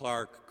Russell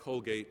Clark,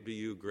 Colgate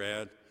BU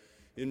grad,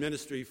 in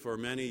ministry for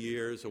many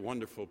years, a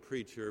wonderful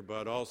preacher,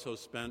 but also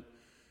spent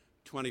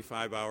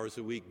 25 hours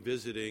a week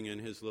visiting in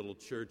his little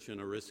church in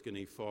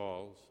Oriskany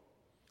Falls.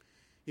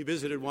 He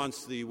visited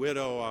once the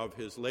widow of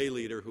his lay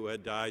leader who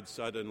had died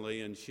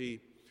suddenly, and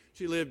she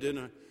lived in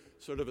a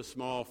sort of a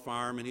small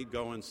farm, and he'd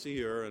go and see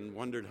her and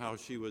wondered how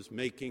she was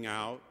making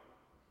out.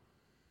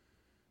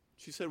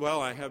 She said,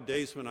 well, I have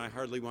days when I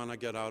hardly want to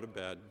get out of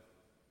bed.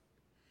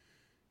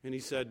 And he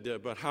said,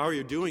 but how are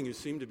you doing? You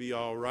seem to be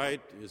all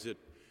right. Is it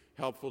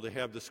helpful to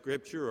have the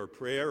scripture or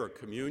prayer or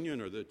communion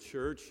or the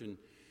church? And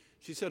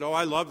she said, oh,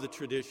 I love the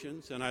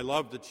traditions and I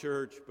love the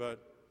church, but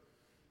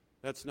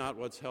that's not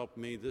what's helped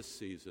me this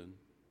season.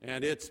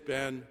 And it's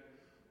been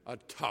a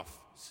tough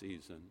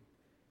season.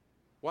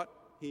 What?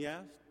 He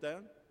asked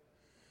then.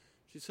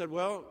 She said,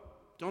 well,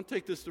 don't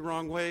take this the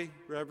wrong way,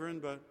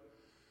 Reverend, but,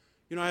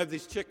 I have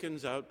these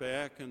chickens out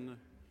back, and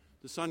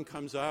the sun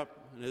comes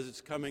up, and as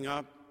it's coming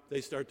up, they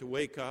start to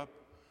wake up,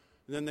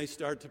 and then they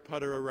start to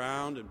putter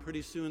around, and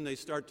pretty soon they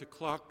start to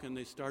cluck, and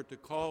they start to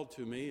call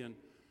to me, and,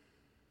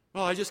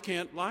 well, I just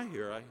can't lie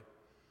here.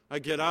 I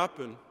get up,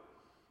 and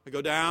I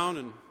go down,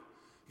 and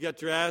get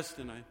dressed,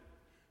 and I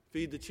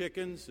feed the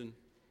chickens, and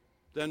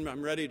then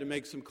I'm ready to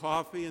make some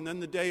coffee, and then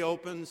the day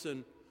opens,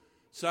 and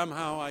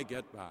somehow I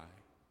get by.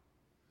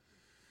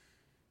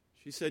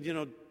 She said,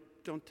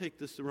 don't take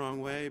this the wrong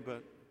way,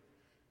 but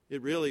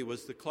it really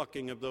was the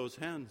clucking of those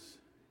hens.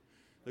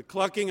 The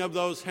clucking of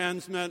those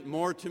hens meant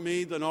more to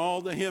me than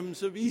all the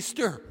hymns of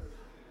Easter.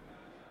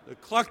 The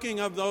clucking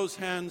of those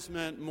hens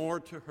meant more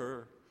to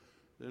her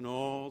than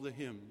all the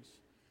hymns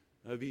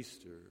of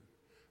Easter.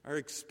 Our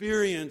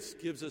experience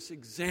gives us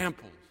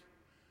examples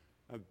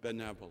of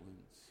benevolence.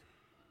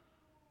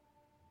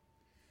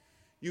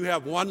 You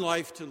have one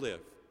life to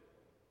live.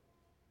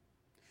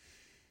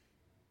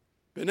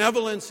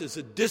 Benevolence is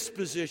a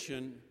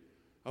disposition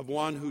of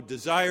one who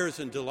desires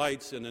and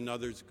delights in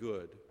another's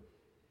good.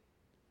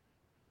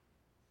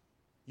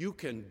 You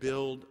can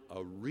build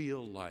a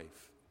real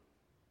life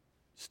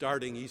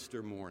starting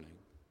Easter morning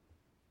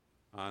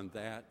on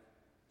that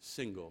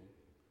single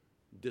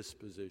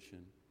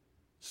disposition.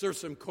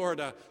 Sursum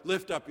corda,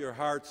 lift up your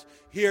hearts,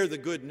 hear the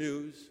good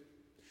news.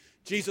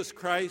 Jesus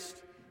Christ,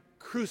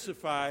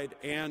 crucified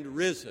and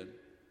risen,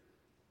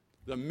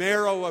 the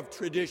marrow of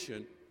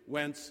tradition,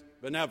 whence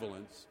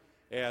benevolence,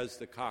 as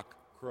the cock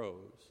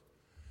crows.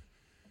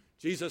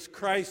 Jesus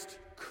Christ,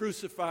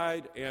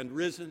 crucified and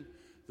risen,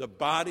 the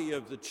body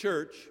of the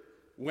church,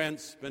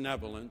 whence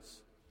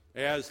benevolence,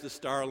 as the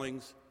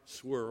starlings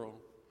swirl.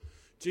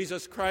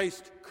 Jesus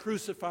Christ,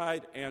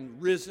 crucified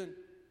and risen,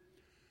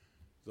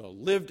 the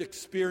lived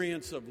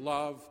experience of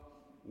love,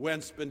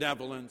 Whence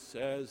Benevolence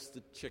as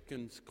the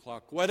chickens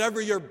cluck.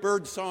 Whatever your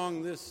bird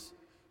song this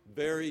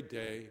very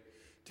day,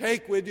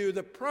 take with you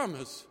the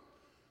promise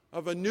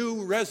of a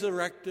new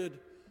resurrected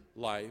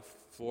life.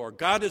 For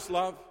God is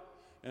love,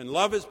 and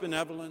love is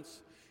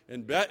benevolence,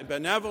 and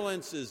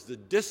benevolence is the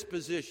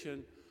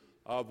disposition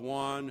of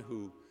one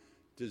who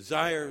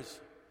desires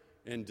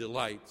and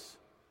delights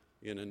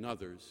in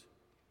another's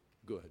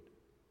good.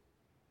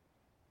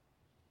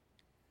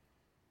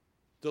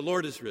 The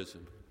Lord is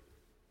risen.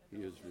 He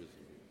is risen.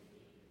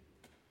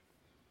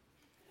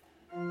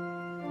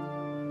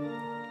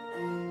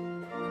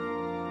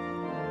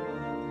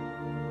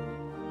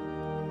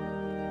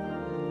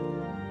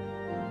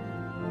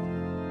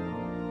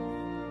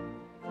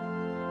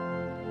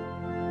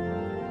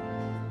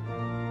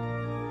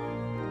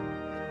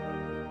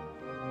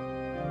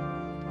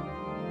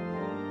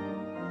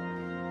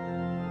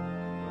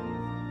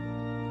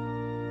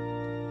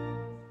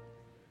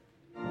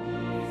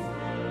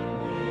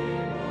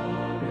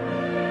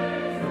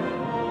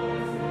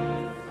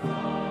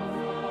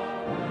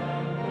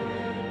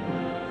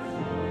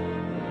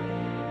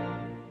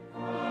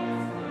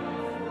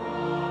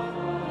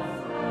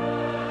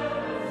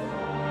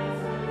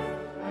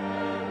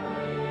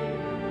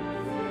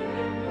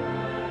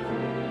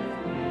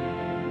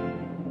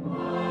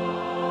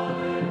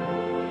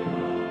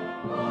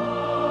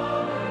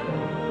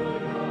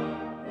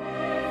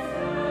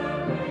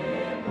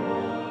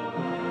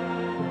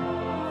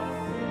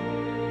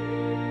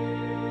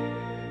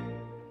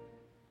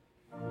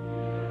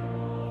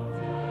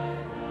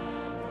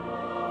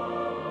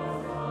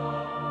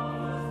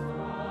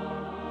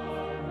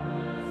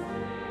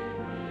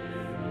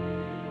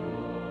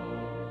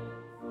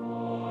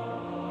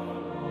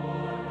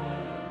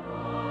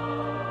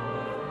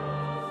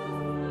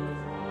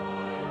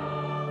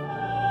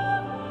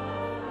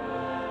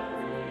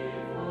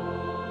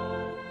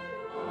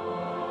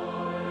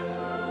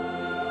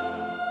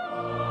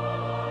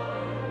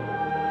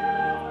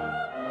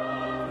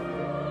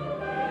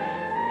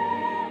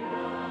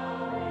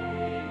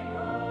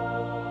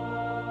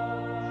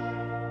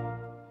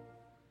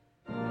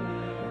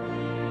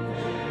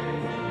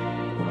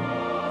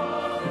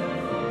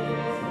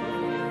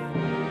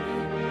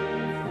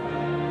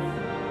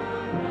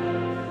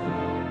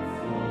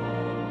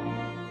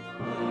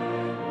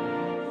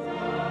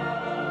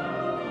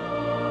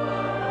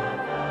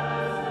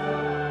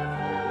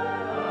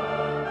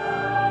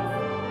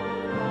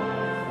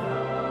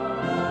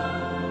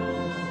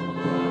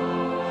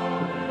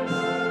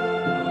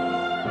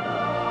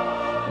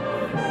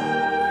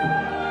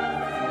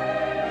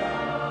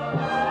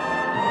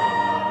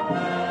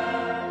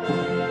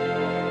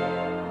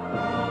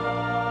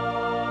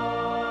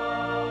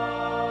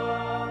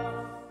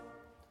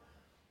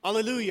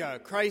 Alleluia,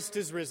 Christ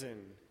is risen.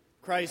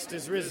 Christ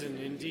is risen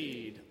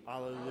indeed.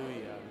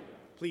 Alleluia.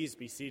 Please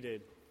be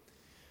seated.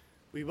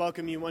 We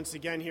welcome you once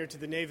again here to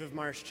the nave of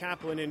Marsh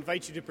Chapel and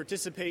invite you to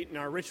participate in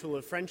our ritual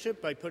of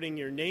friendship by putting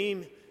your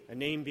name, a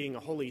name being a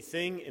holy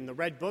thing, in the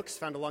red books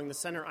found along the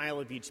center aisle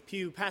of each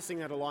pew, passing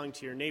that along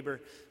to your neighbor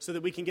so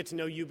that we can get to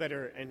know you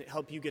better and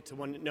help you get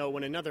to know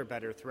one another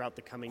better throughout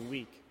the coming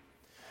week.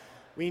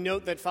 We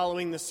note that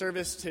following the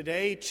service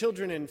today,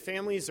 children and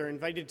families are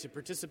invited to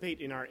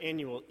participate in our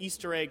annual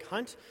Easter egg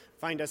hunt.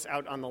 Find us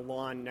out on the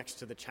lawn next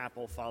to the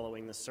chapel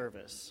following the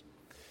service.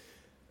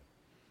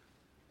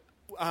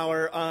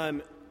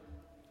 Our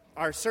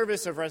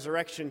service of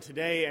resurrection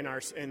today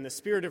and the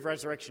spirit of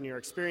resurrection you're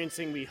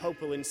experiencing, we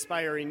hope will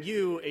inspire in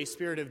you a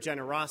spirit of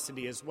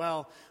generosity as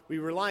well. We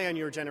rely on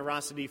your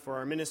generosity for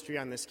our ministry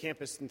on this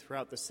campus and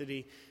throughout the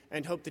city,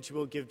 and hope that you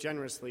will give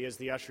generously as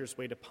the ushers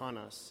wait upon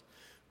us.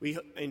 We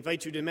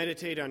invite you to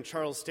meditate on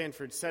Charles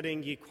Stanford's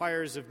setting, Ye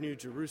Choirs of New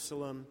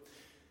Jerusalem.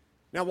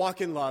 Now walk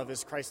in love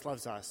as Christ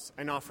loves us,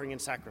 an offering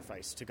and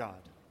sacrifice to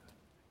God.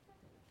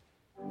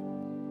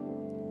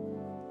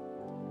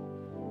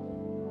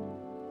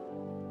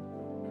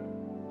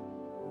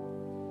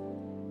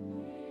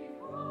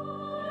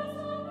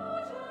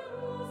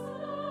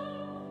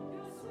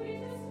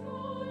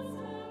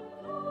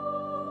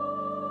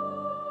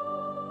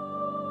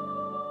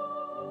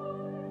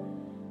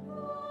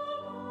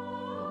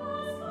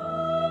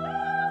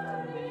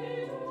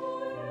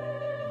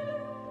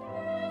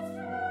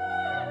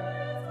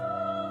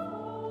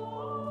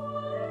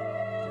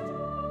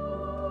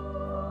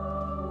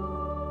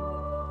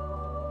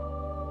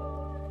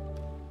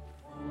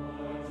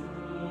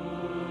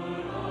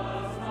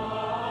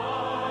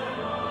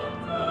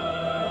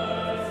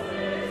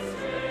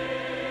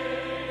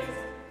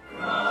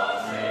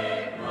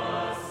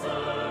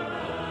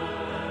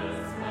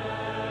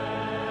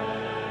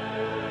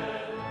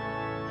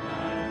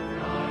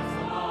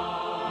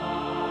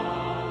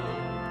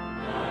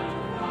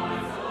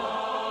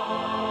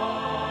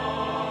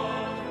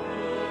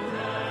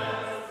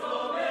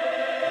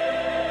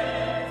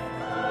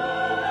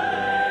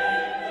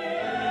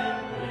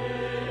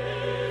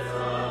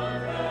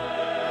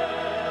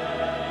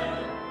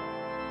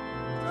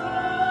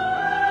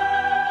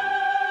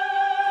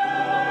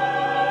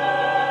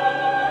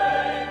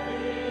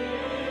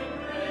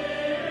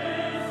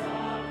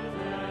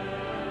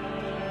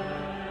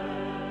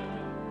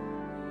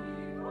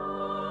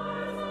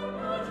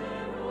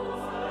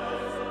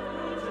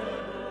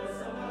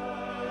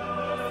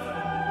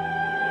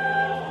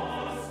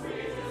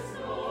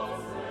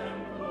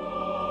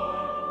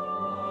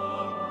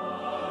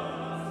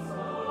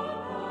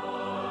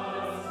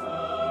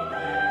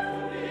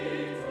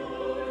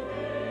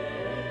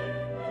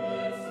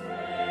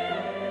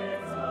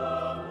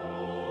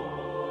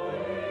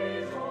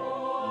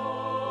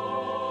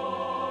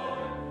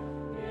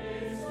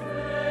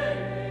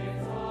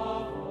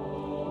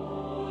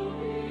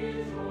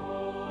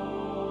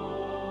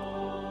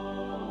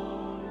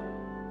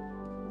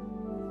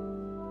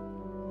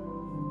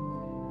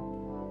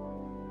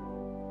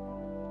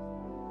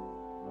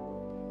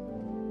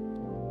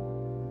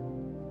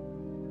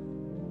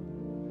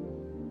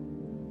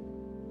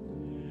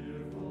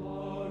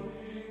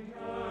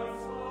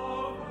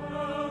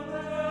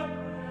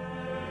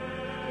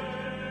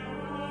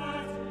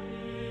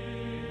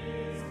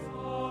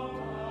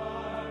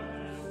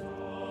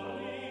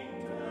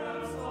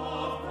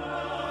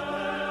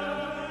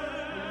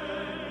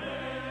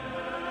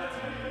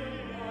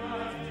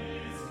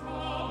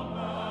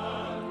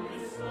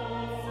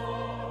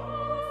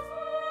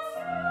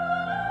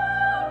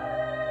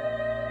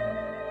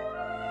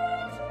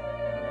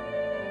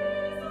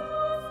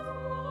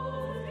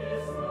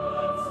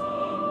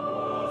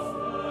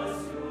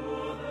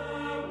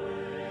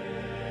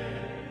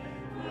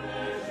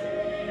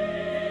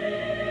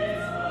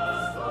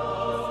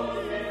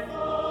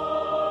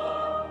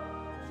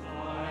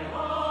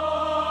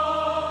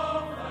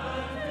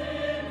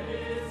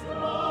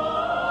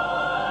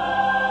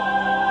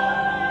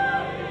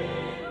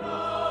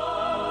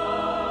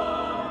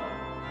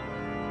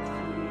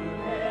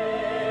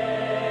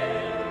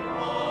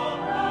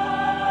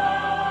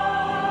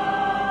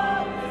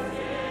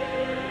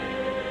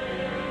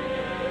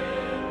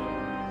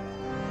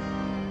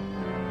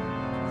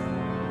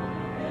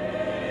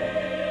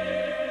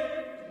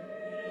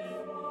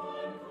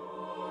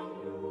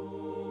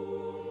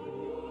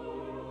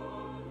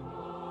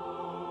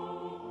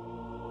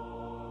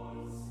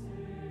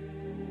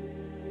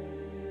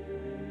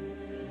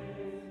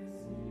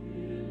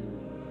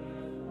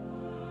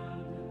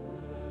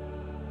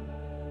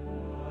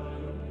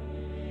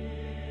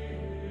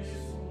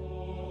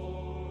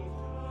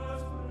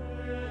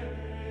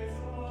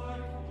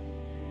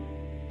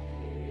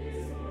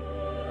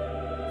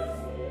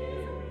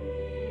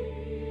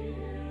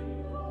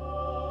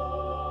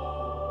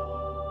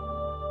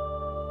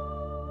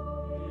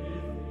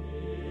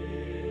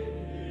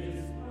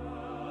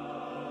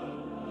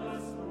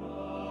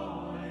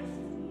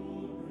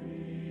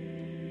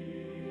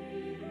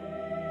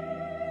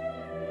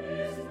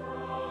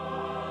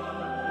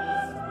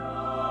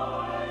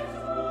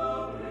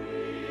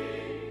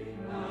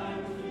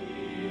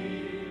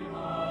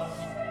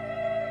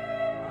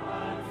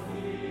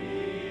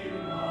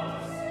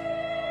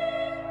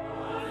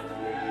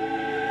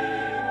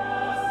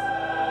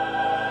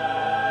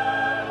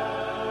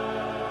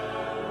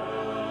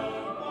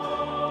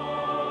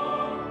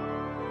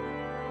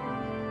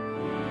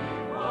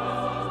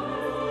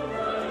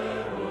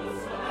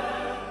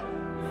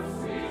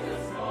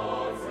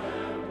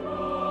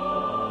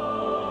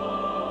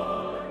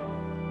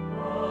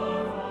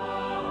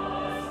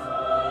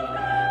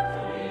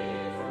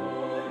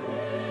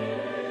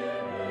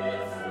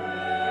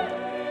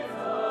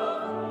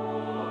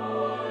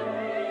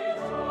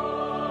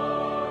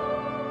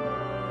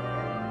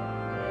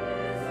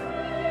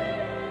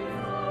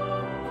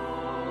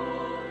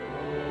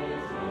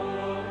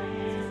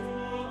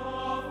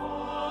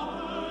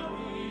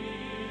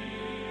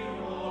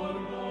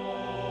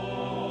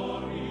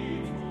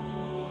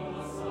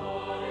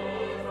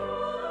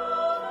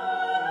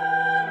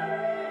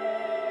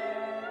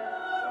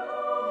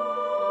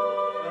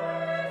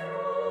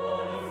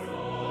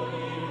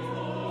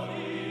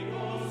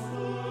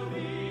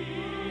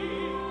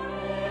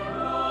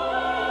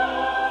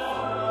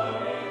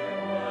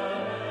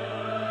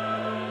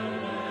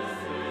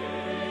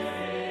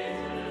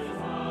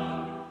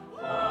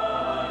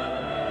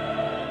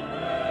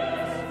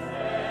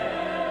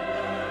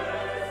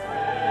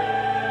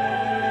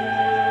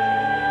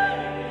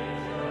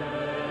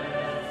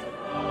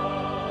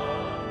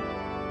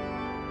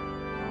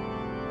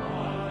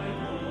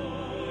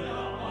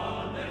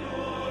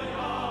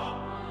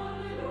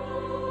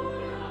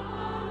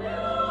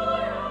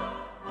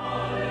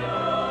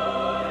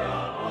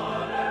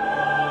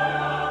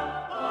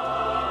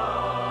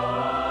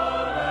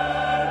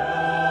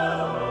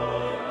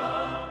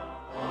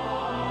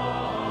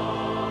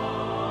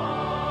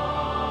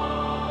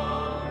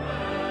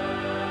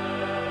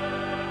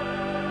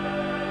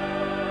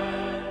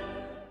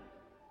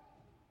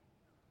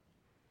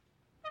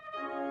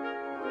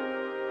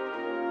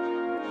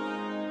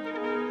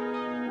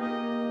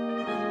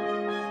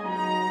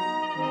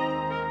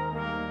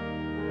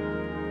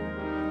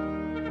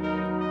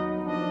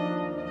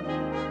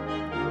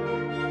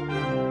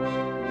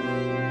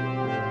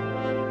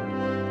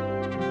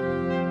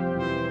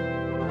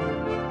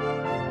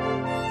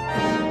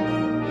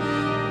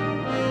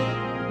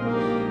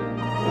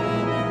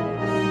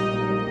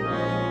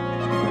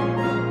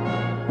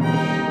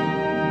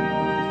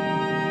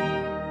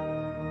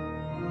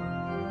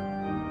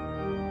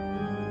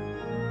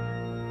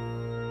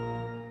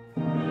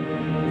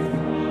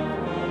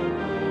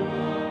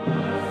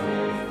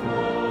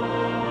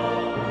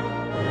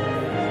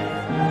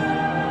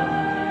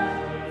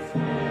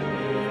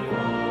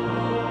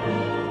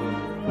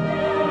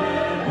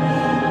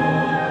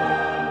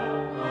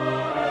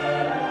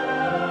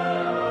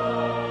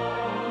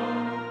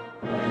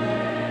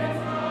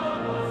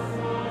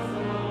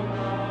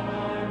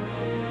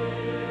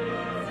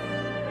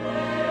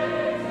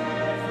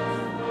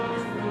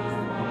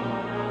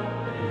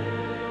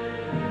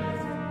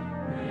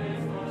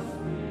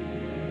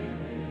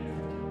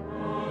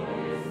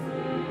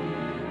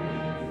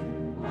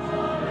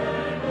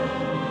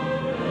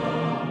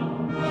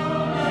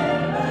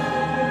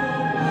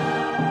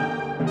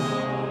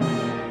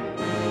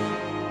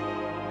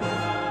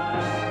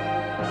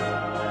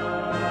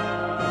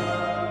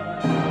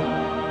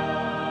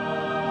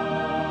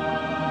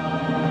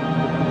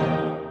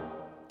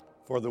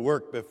 for the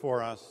work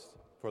before us,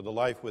 for the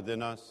life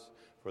within us,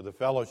 for the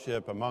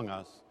fellowship among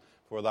us,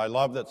 for thy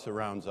love that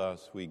surrounds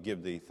us, we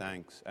give thee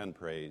thanks and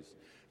praise.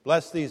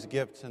 Bless these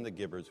gifts and the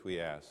givers, we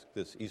ask,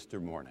 this Easter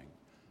morning.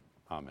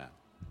 Amen.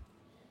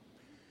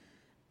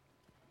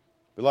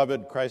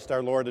 Beloved, Christ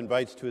our Lord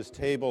invites to his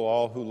table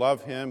all who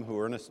love him,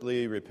 who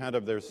earnestly repent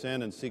of their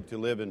sin and seek to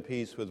live in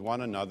peace with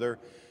one another.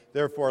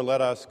 Therefore, let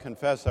us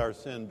confess our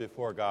sin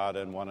before God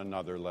and one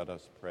another. Let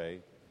us pray.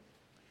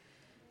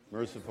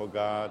 Merciful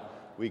God,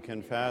 we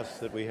confess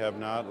that we have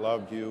not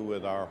loved you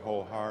with our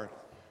whole heart.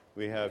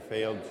 We have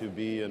failed to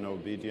be an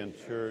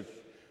obedient church.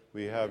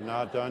 We have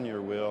not done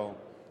your will.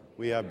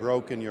 We have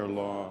broken your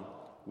law.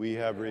 We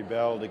have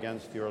rebelled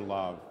against your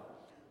love.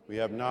 We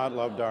have not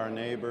loved our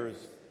neighbors,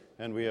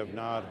 and we have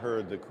not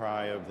heard the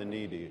cry of the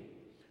needy.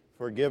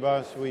 Forgive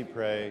us, we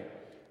pray.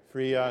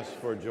 Free us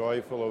for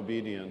joyful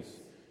obedience.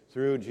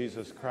 Through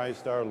Jesus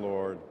Christ our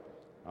Lord.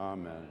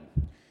 Amen.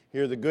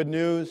 Hear the good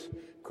news.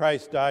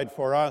 Christ died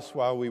for us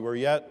while we were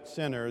yet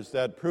sinners.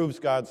 That proves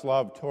God's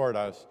love toward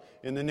us.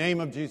 In the name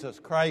of Jesus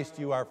Christ,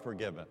 you are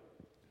forgiven.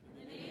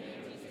 In the name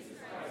of Jesus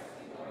Christ,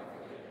 you are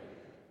forgiven.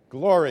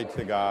 Glory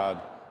to God.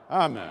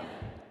 Amen.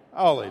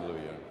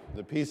 Alleluia.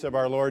 The peace of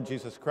our Lord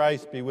Jesus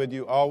Christ be with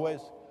you always.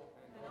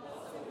 And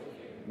also with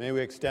you. May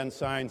we extend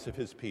signs of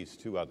his peace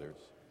to others.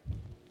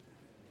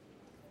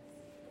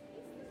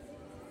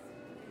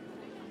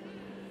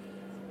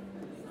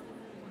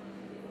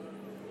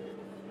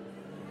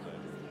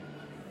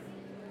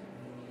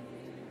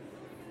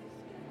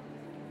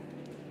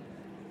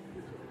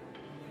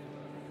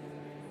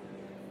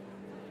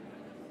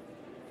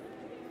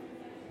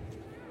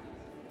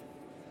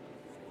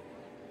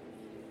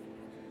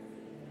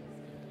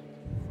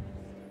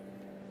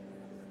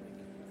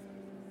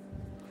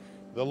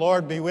 The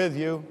Lord be with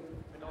you.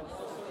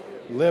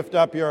 Lift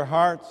up your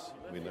hearts.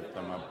 We lift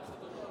them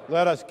up.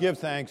 Let us give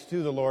thanks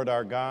to the Lord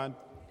our God.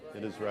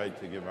 It is right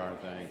to give our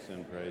thanks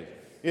and praise.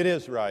 It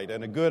is right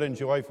and a good and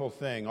joyful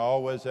thing,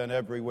 always and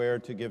everywhere,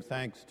 to give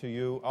thanks to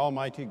you,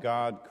 Almighty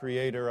God,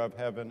 creator of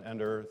heaven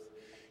and earth.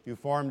 You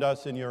formed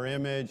us in your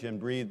image and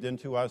breathed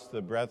into us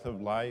the breath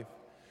of life.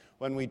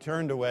 When we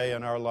turned away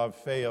and our love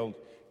failed,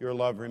 your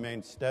love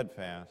remained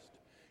steadfast.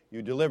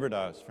 You delivered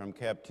us from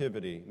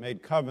captivity,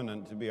 made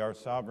covenant to be our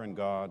sovereign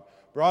God,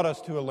 brought us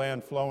to a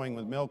land flowing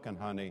with milk and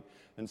honey,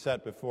 and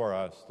set before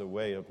us the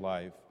way of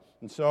life.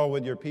 And so,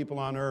 with your people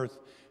on earth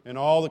and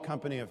all the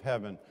company of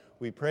heaven,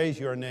 we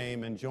praise your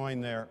name and join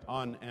their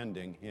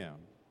unending hymn.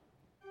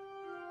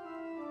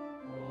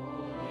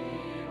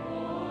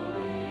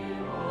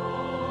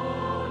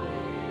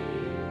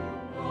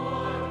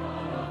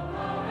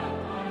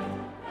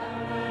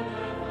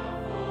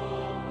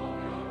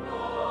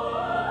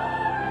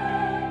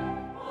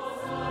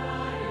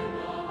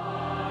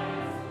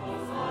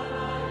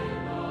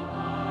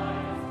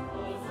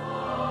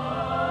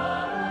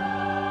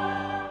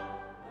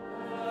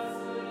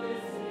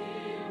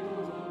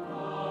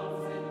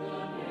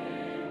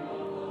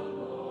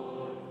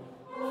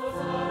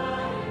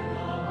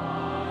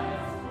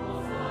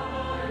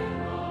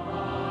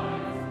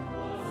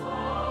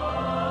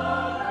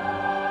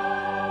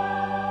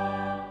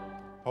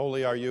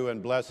 Holy are you,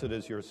 and blessed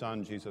is your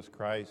Son, Jesus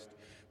Christ.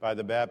 By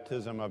the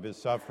baptism of his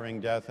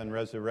suffering, death, and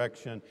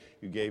resurrection,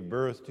 you gave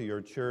birth to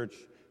your church,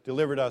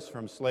 delivered us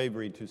from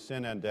slavery to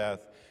sin and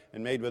death,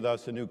 and made with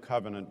us a new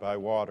covenant by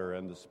water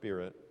and the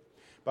Spirit.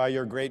 By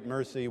your great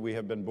mercy, we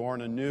have been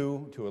born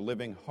anew to a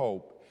living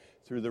hope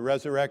through the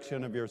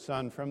resurrection of your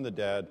Son from the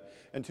dead,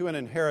 and to an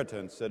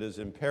inheritance that is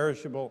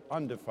imperishable,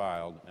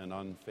 undefiled, and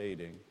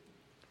unfading.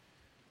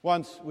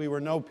 Once we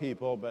were no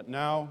people, but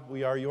now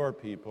we are your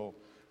people,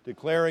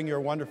 declaring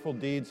your wonderful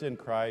deeds in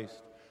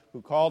Christ,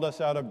 who called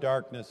us out of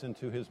darkness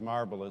into his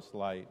marvelous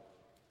light.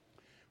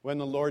 When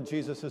the Lord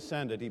Jesus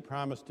ascended, he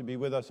promised to be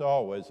with us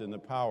always in the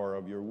power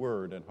of your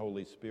word and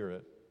Holy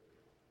Spirit.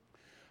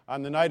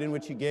 On the night in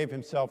which he gave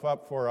himself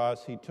up for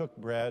us, he took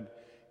bread,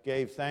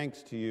 gave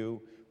thanks to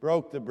you,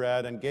 broke the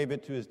bread, and gave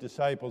it to his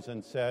disciples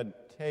and said,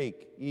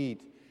 "Take,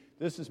 eat.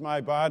 This is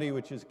my body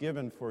which is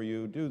given for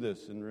you. Do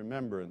this in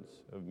remembrance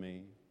of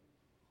me."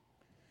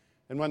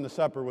 And when the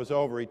supper was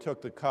over, he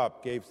took the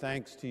cup, gave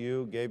thanks to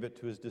you, gave it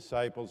to his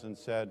disciples, and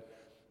said,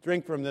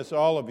 "Drink from this,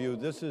 all of you.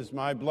 This is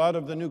my blood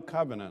of the new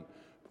covenant,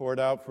 poured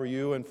out for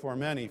you and for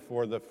many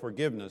for the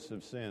forgiveness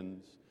of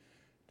sins.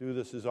 Do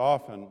this as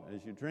often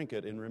as you drink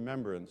it in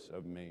remembrance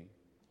of me."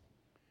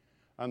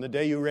 On the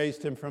day you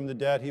raised him from the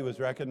dead, he was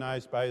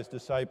recognized by his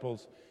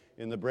disciples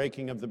in the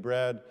breaking of the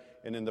bread,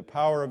 and in the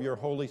power of your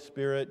Holy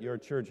Spirit, your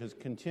church has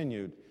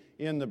continued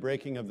in the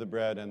breaking of the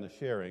bread and the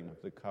sharing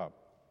of the cup.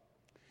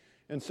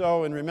 And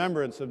so, in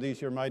remembrance of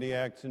these your mighty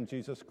acts in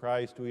Jesus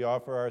Christ, we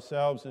offer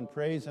ourselves in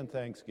praise and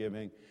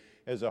thanksgiving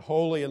as a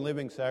holy and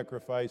living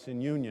sacrifice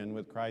in union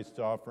with Christ's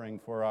offering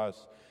for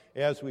us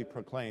as we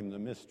proclaim the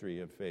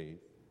mystery of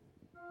faith.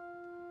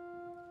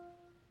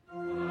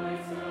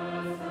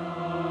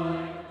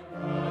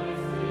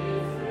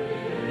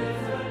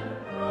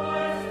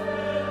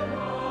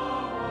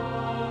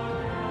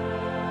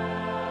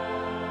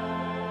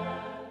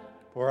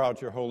 Pour out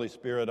out your Holy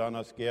Spirit on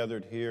us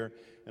gathered here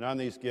and on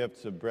these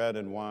gifts of bread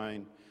and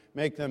wine.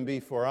 Make them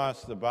be for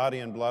us the body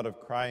and blood of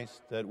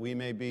Christ, that we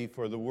may be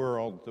for the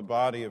world the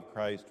body of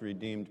Christ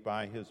redeemed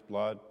by his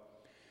blood.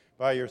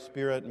 By your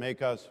Spirit,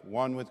 make us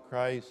one with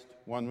Christ,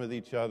 one with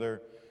each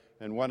other,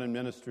 and one in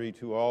ministry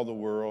to all the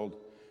world,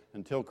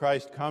 until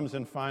Christ comes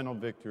in final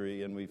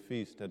victory and we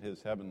feast at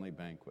his heavenly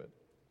banquet.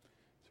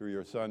 Through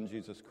your Son,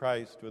 Jesus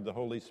Christ, with the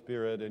Holy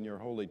Spirit and your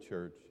holy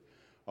church,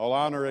 all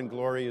honor and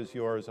glory is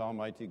yours,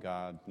 Almighty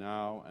God,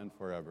 now and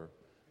forever.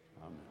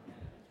 Amen.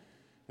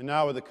 And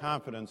now, with the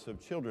confidence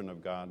of children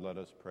of God, let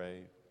us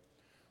pray.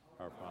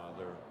 Our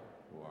Father,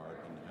 who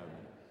art in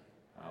heaven,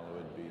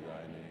 hallowed be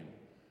thy name.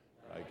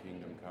 Thy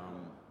kingdom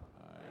come,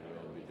 thy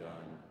will be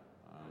done,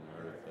 on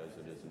earth as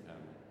it is in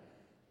heaven.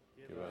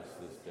 Give us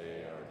this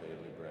day our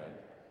daily bread,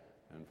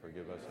 and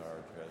forgive us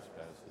our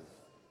trespasses,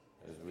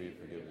 as we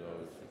forgive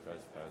those who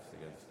trespass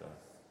against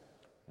us.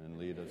 And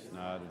lead us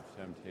not into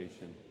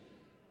temptation,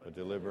 but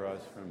deliver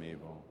us from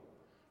evil.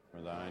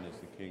 For thine is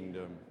the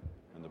kingdom,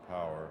 and the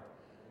power,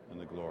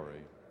 and the glory,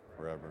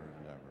 forever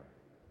and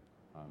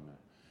ever. Amen.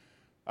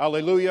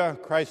 Alleluia,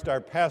 Christ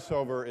our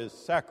Passover is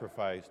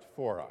sacrificed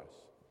for us.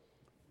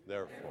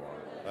 Therefore,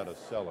 let us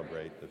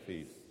celebrate the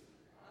feast.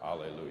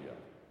 Alleluia.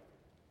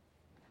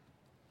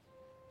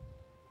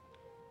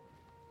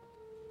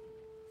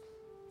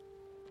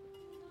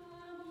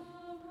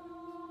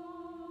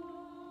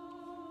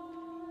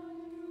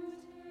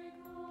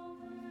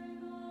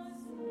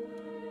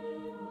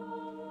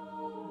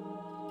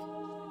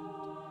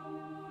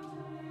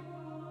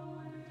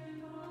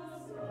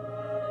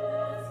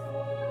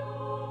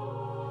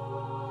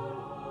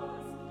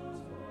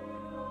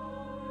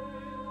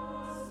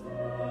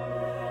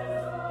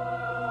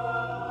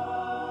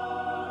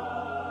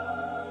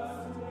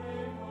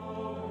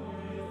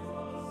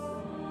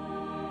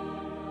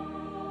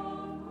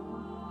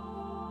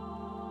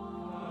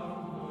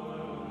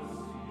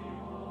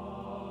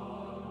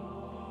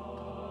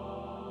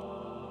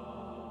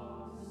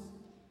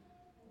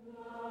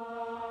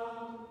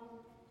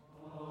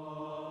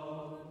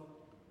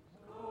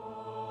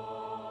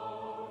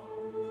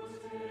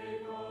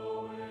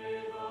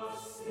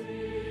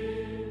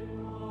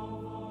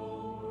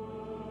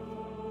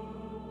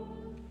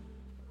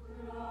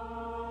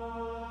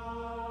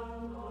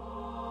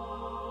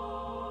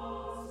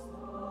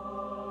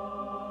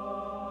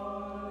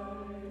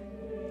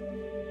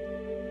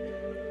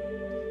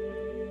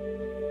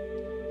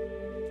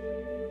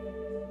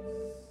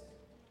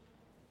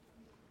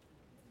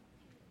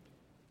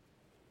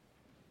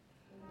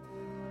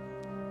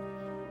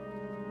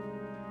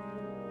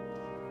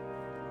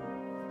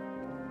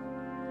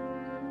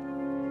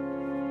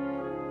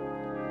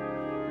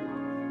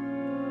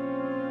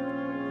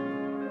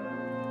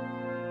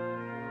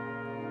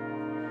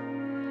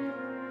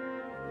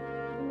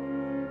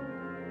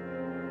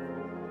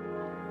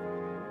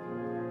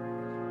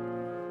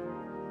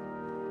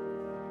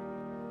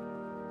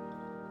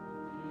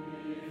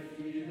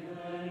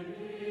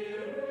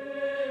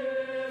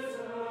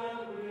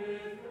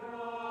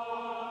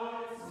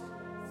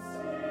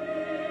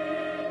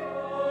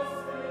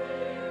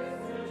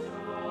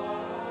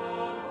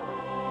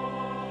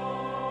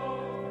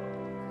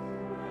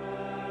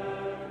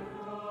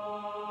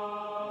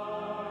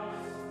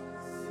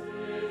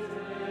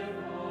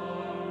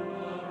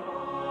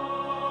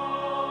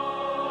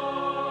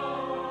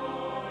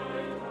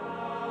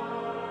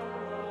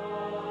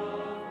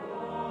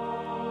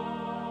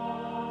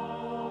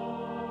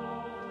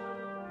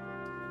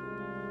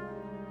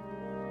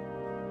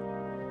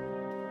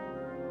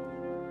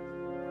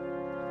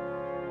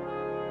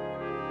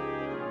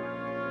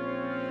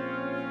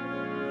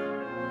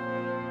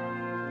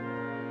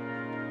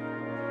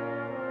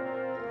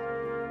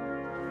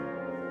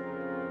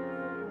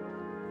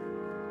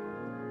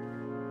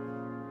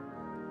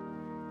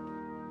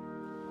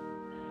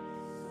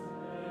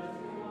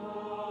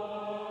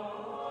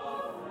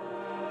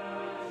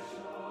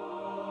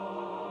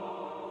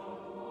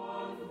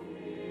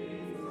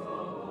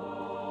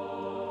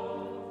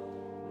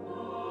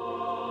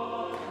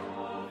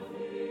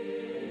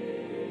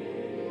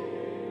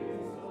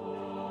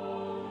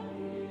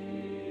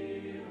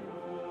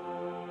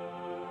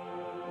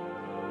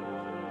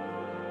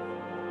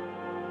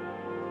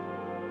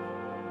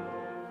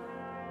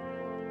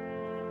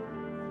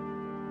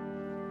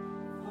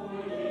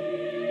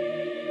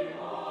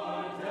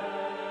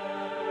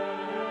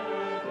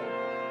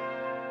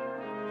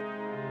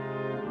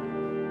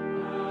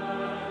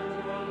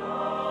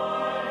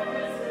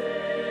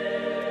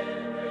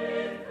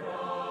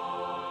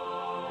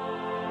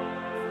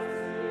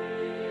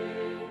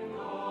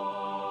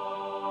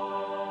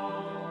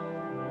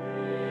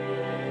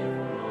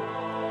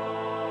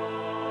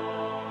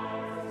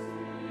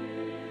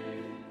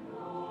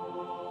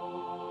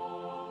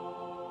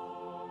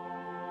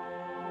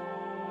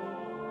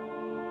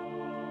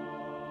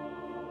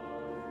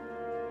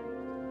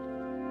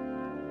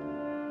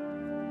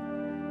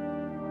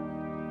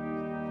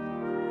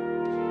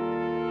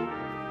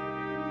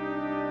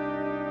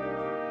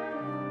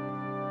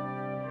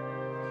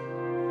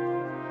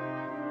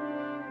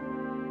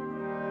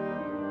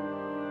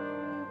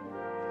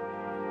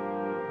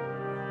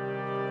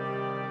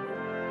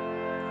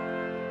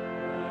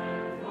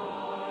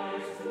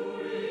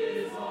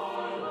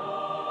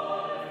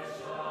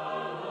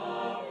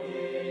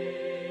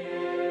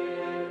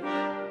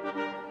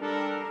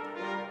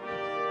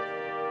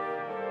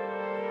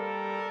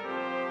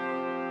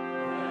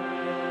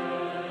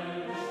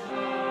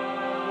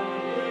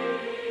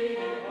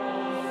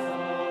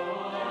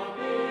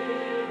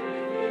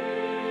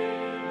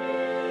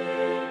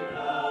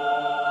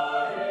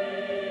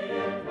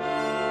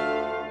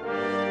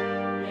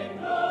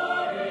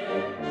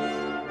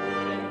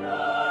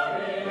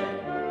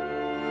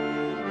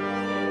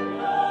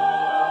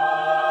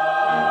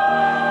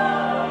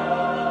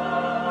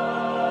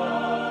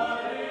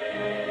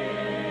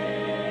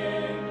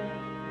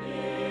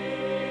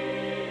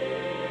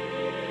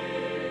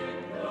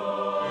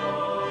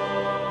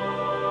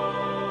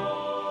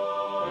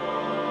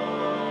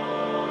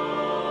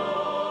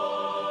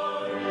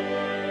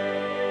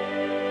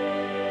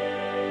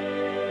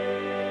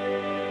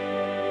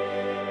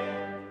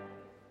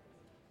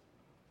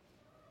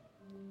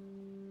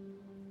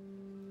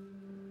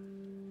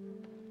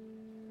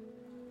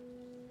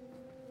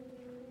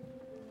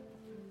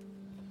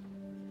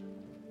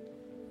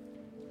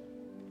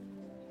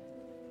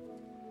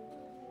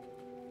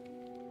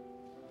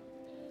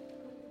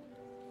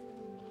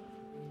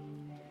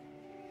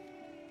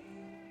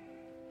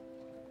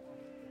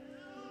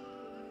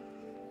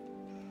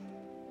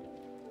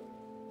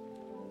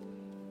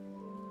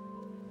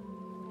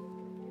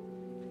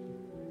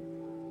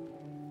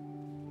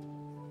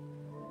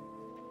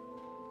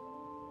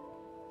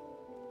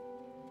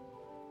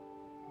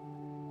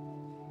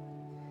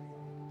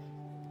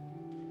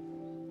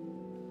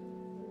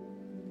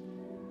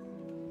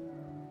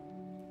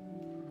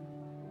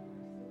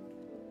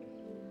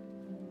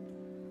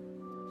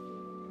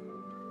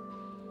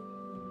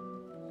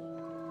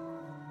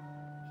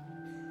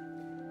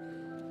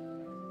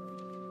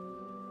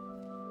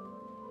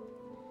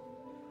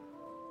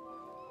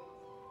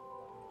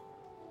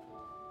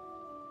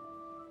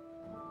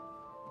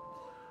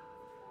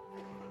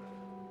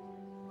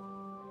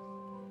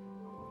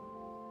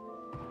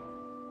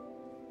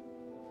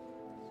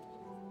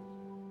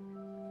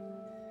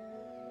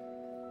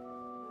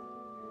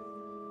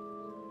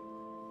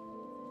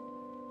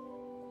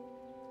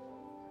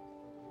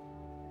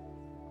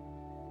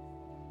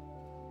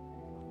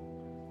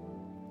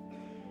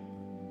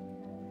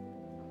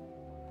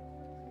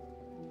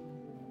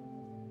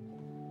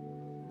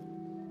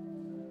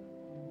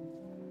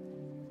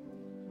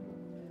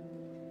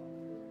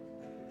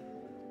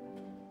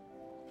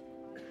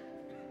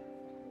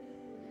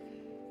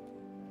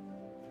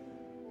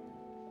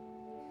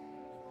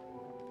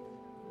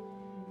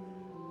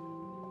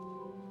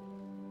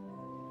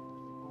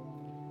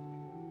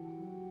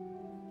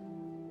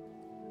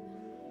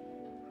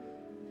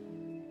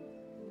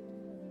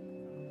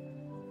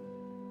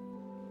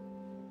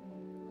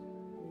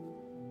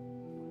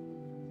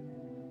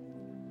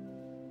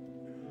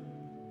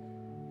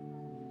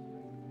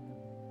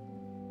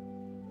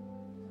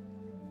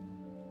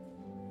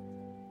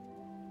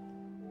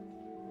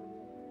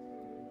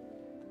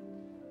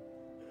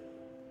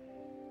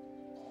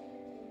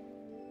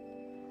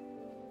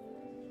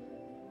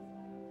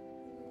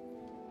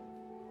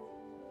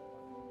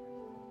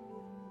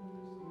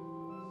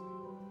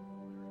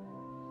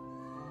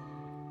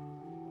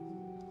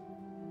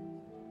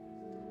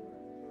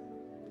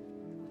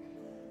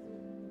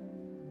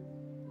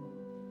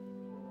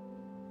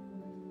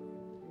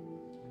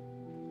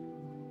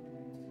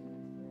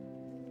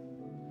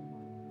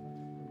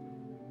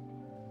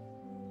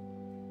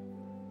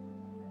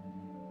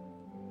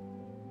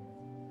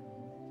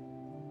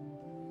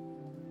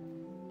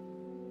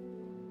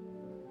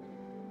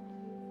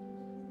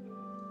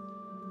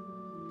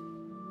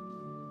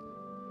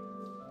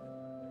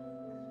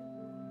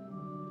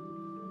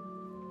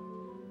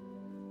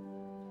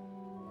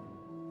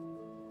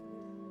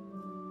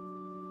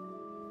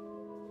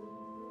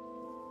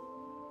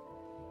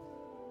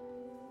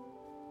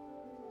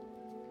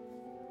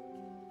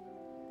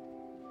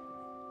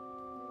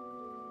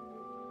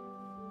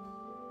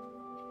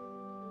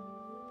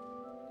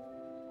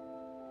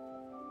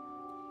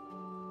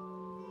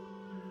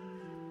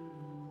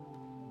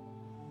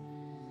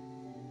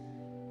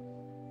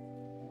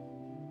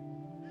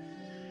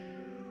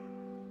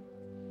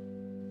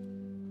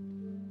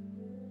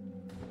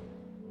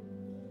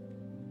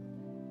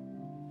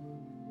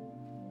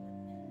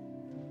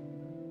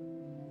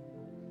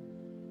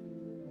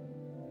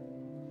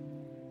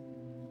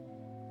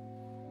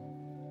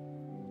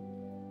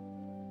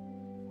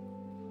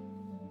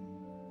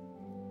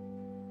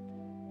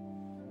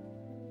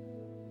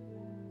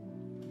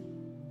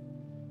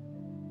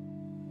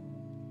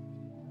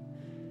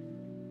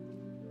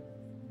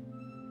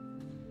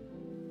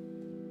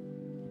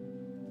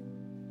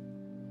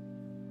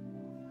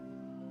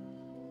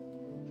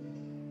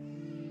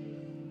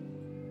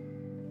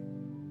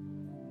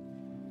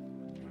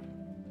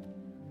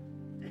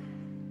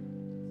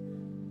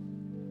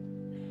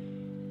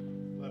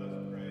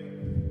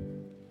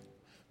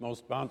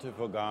 Most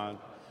bountiful God,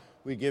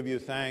 we give you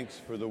thanks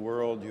for the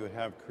world you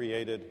have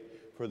created,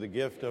 for the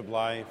gift of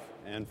life,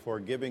 and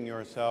for giving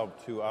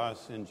yourself to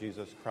us in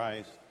Jesus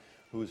Christ,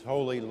 whose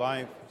holy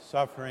life,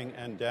 suffering,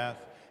 and death,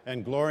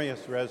 and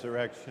glorious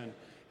resurrection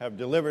have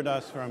delivered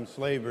us from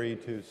slavery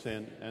to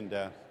sin and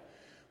death.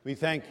 We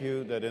thank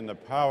you that in the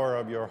power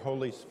of your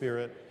Holy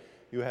Spirit,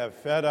 you have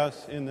fed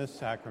us in this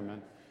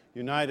sacrament,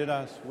 united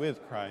us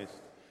with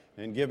Christ,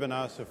 and given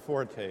us a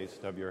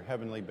foretaste of your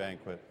heavenly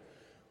banquet.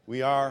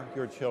 We are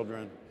your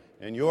children,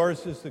 and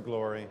yours is the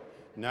glory,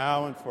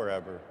 now and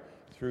forever,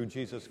 through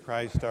Jesus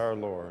Christ our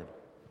Lord.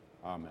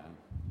 Amen.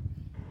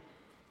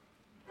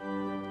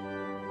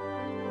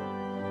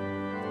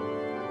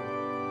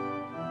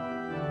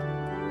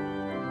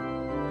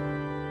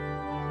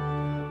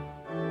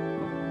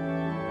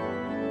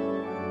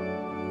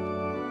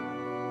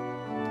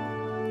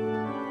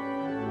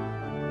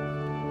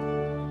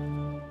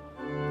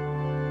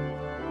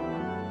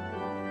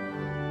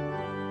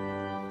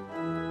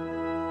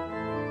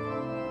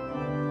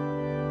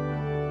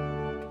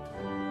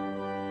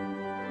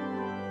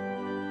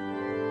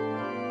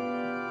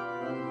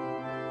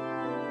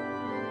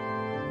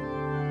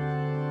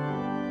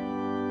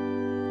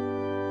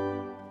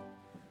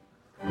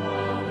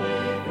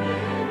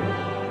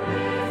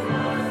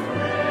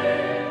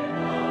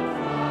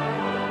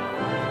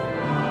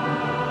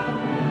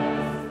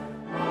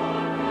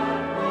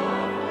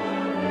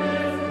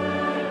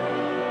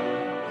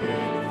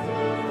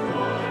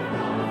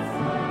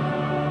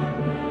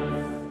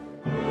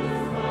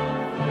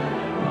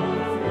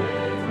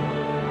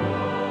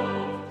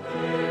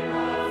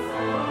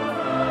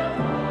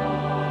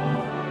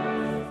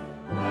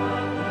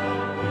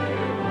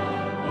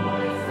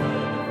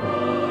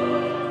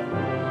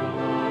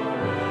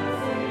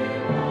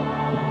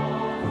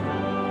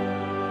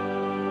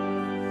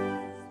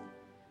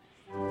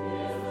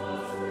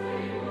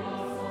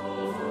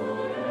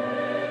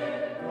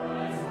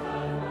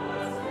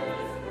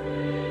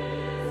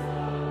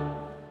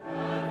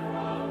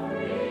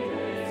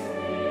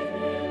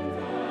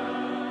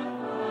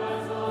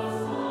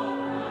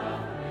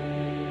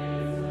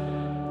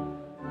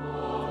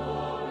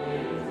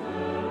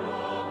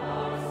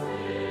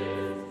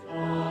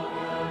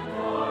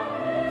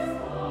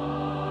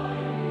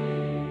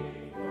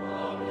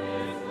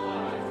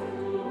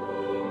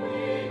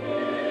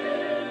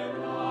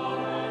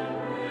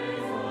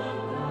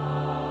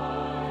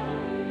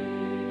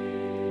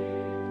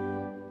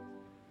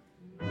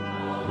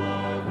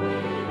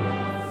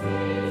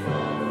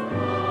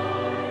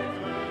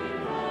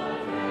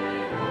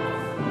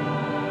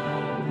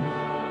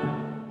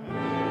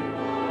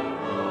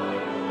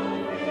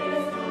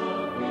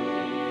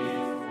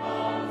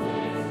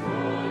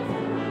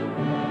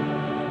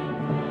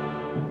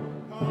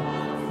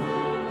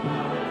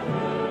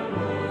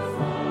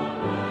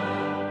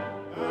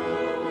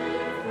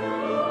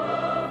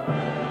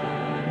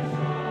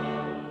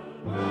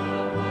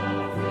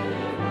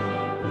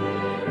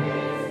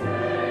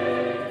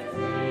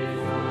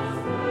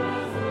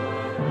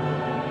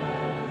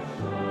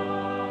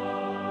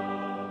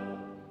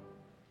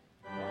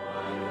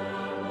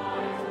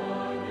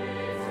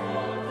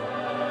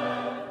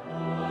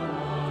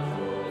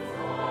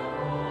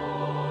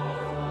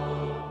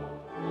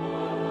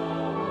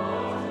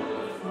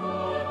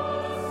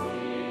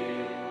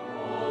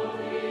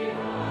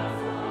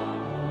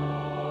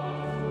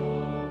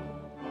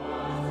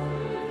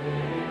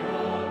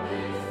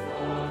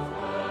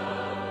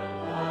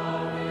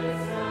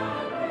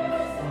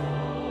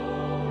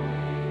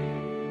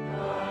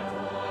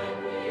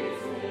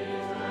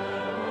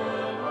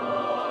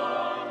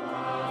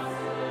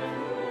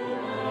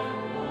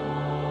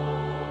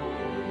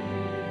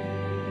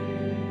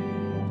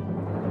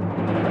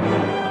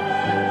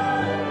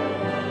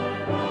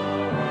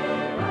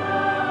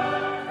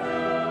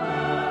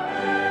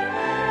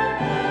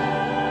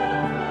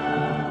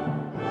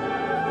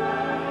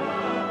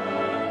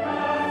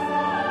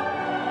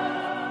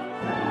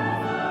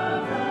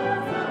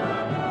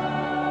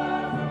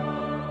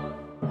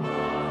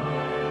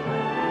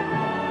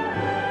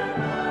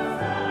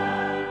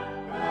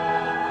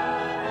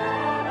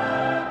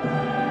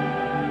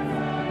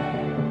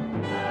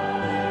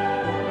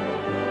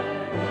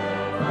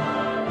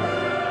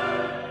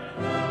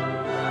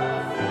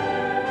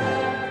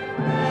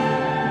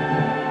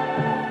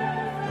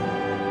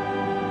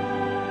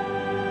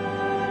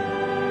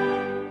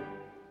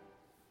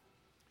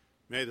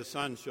 May the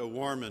sun show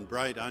warm and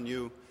bright on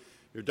you,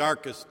 your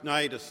darkest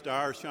night a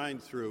star shine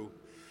through,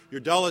 your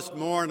dullest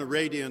morn a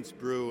radiance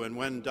brew, and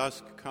when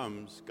dusk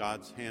comes,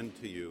 God's hand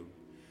to you.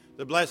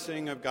 The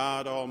blessing of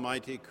God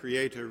Almighty,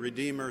 Creator,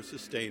 Redeemer,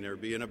 Sustainer,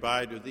 be and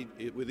abide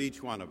with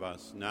each one of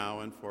us, now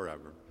and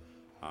forever.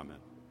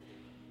 Amen.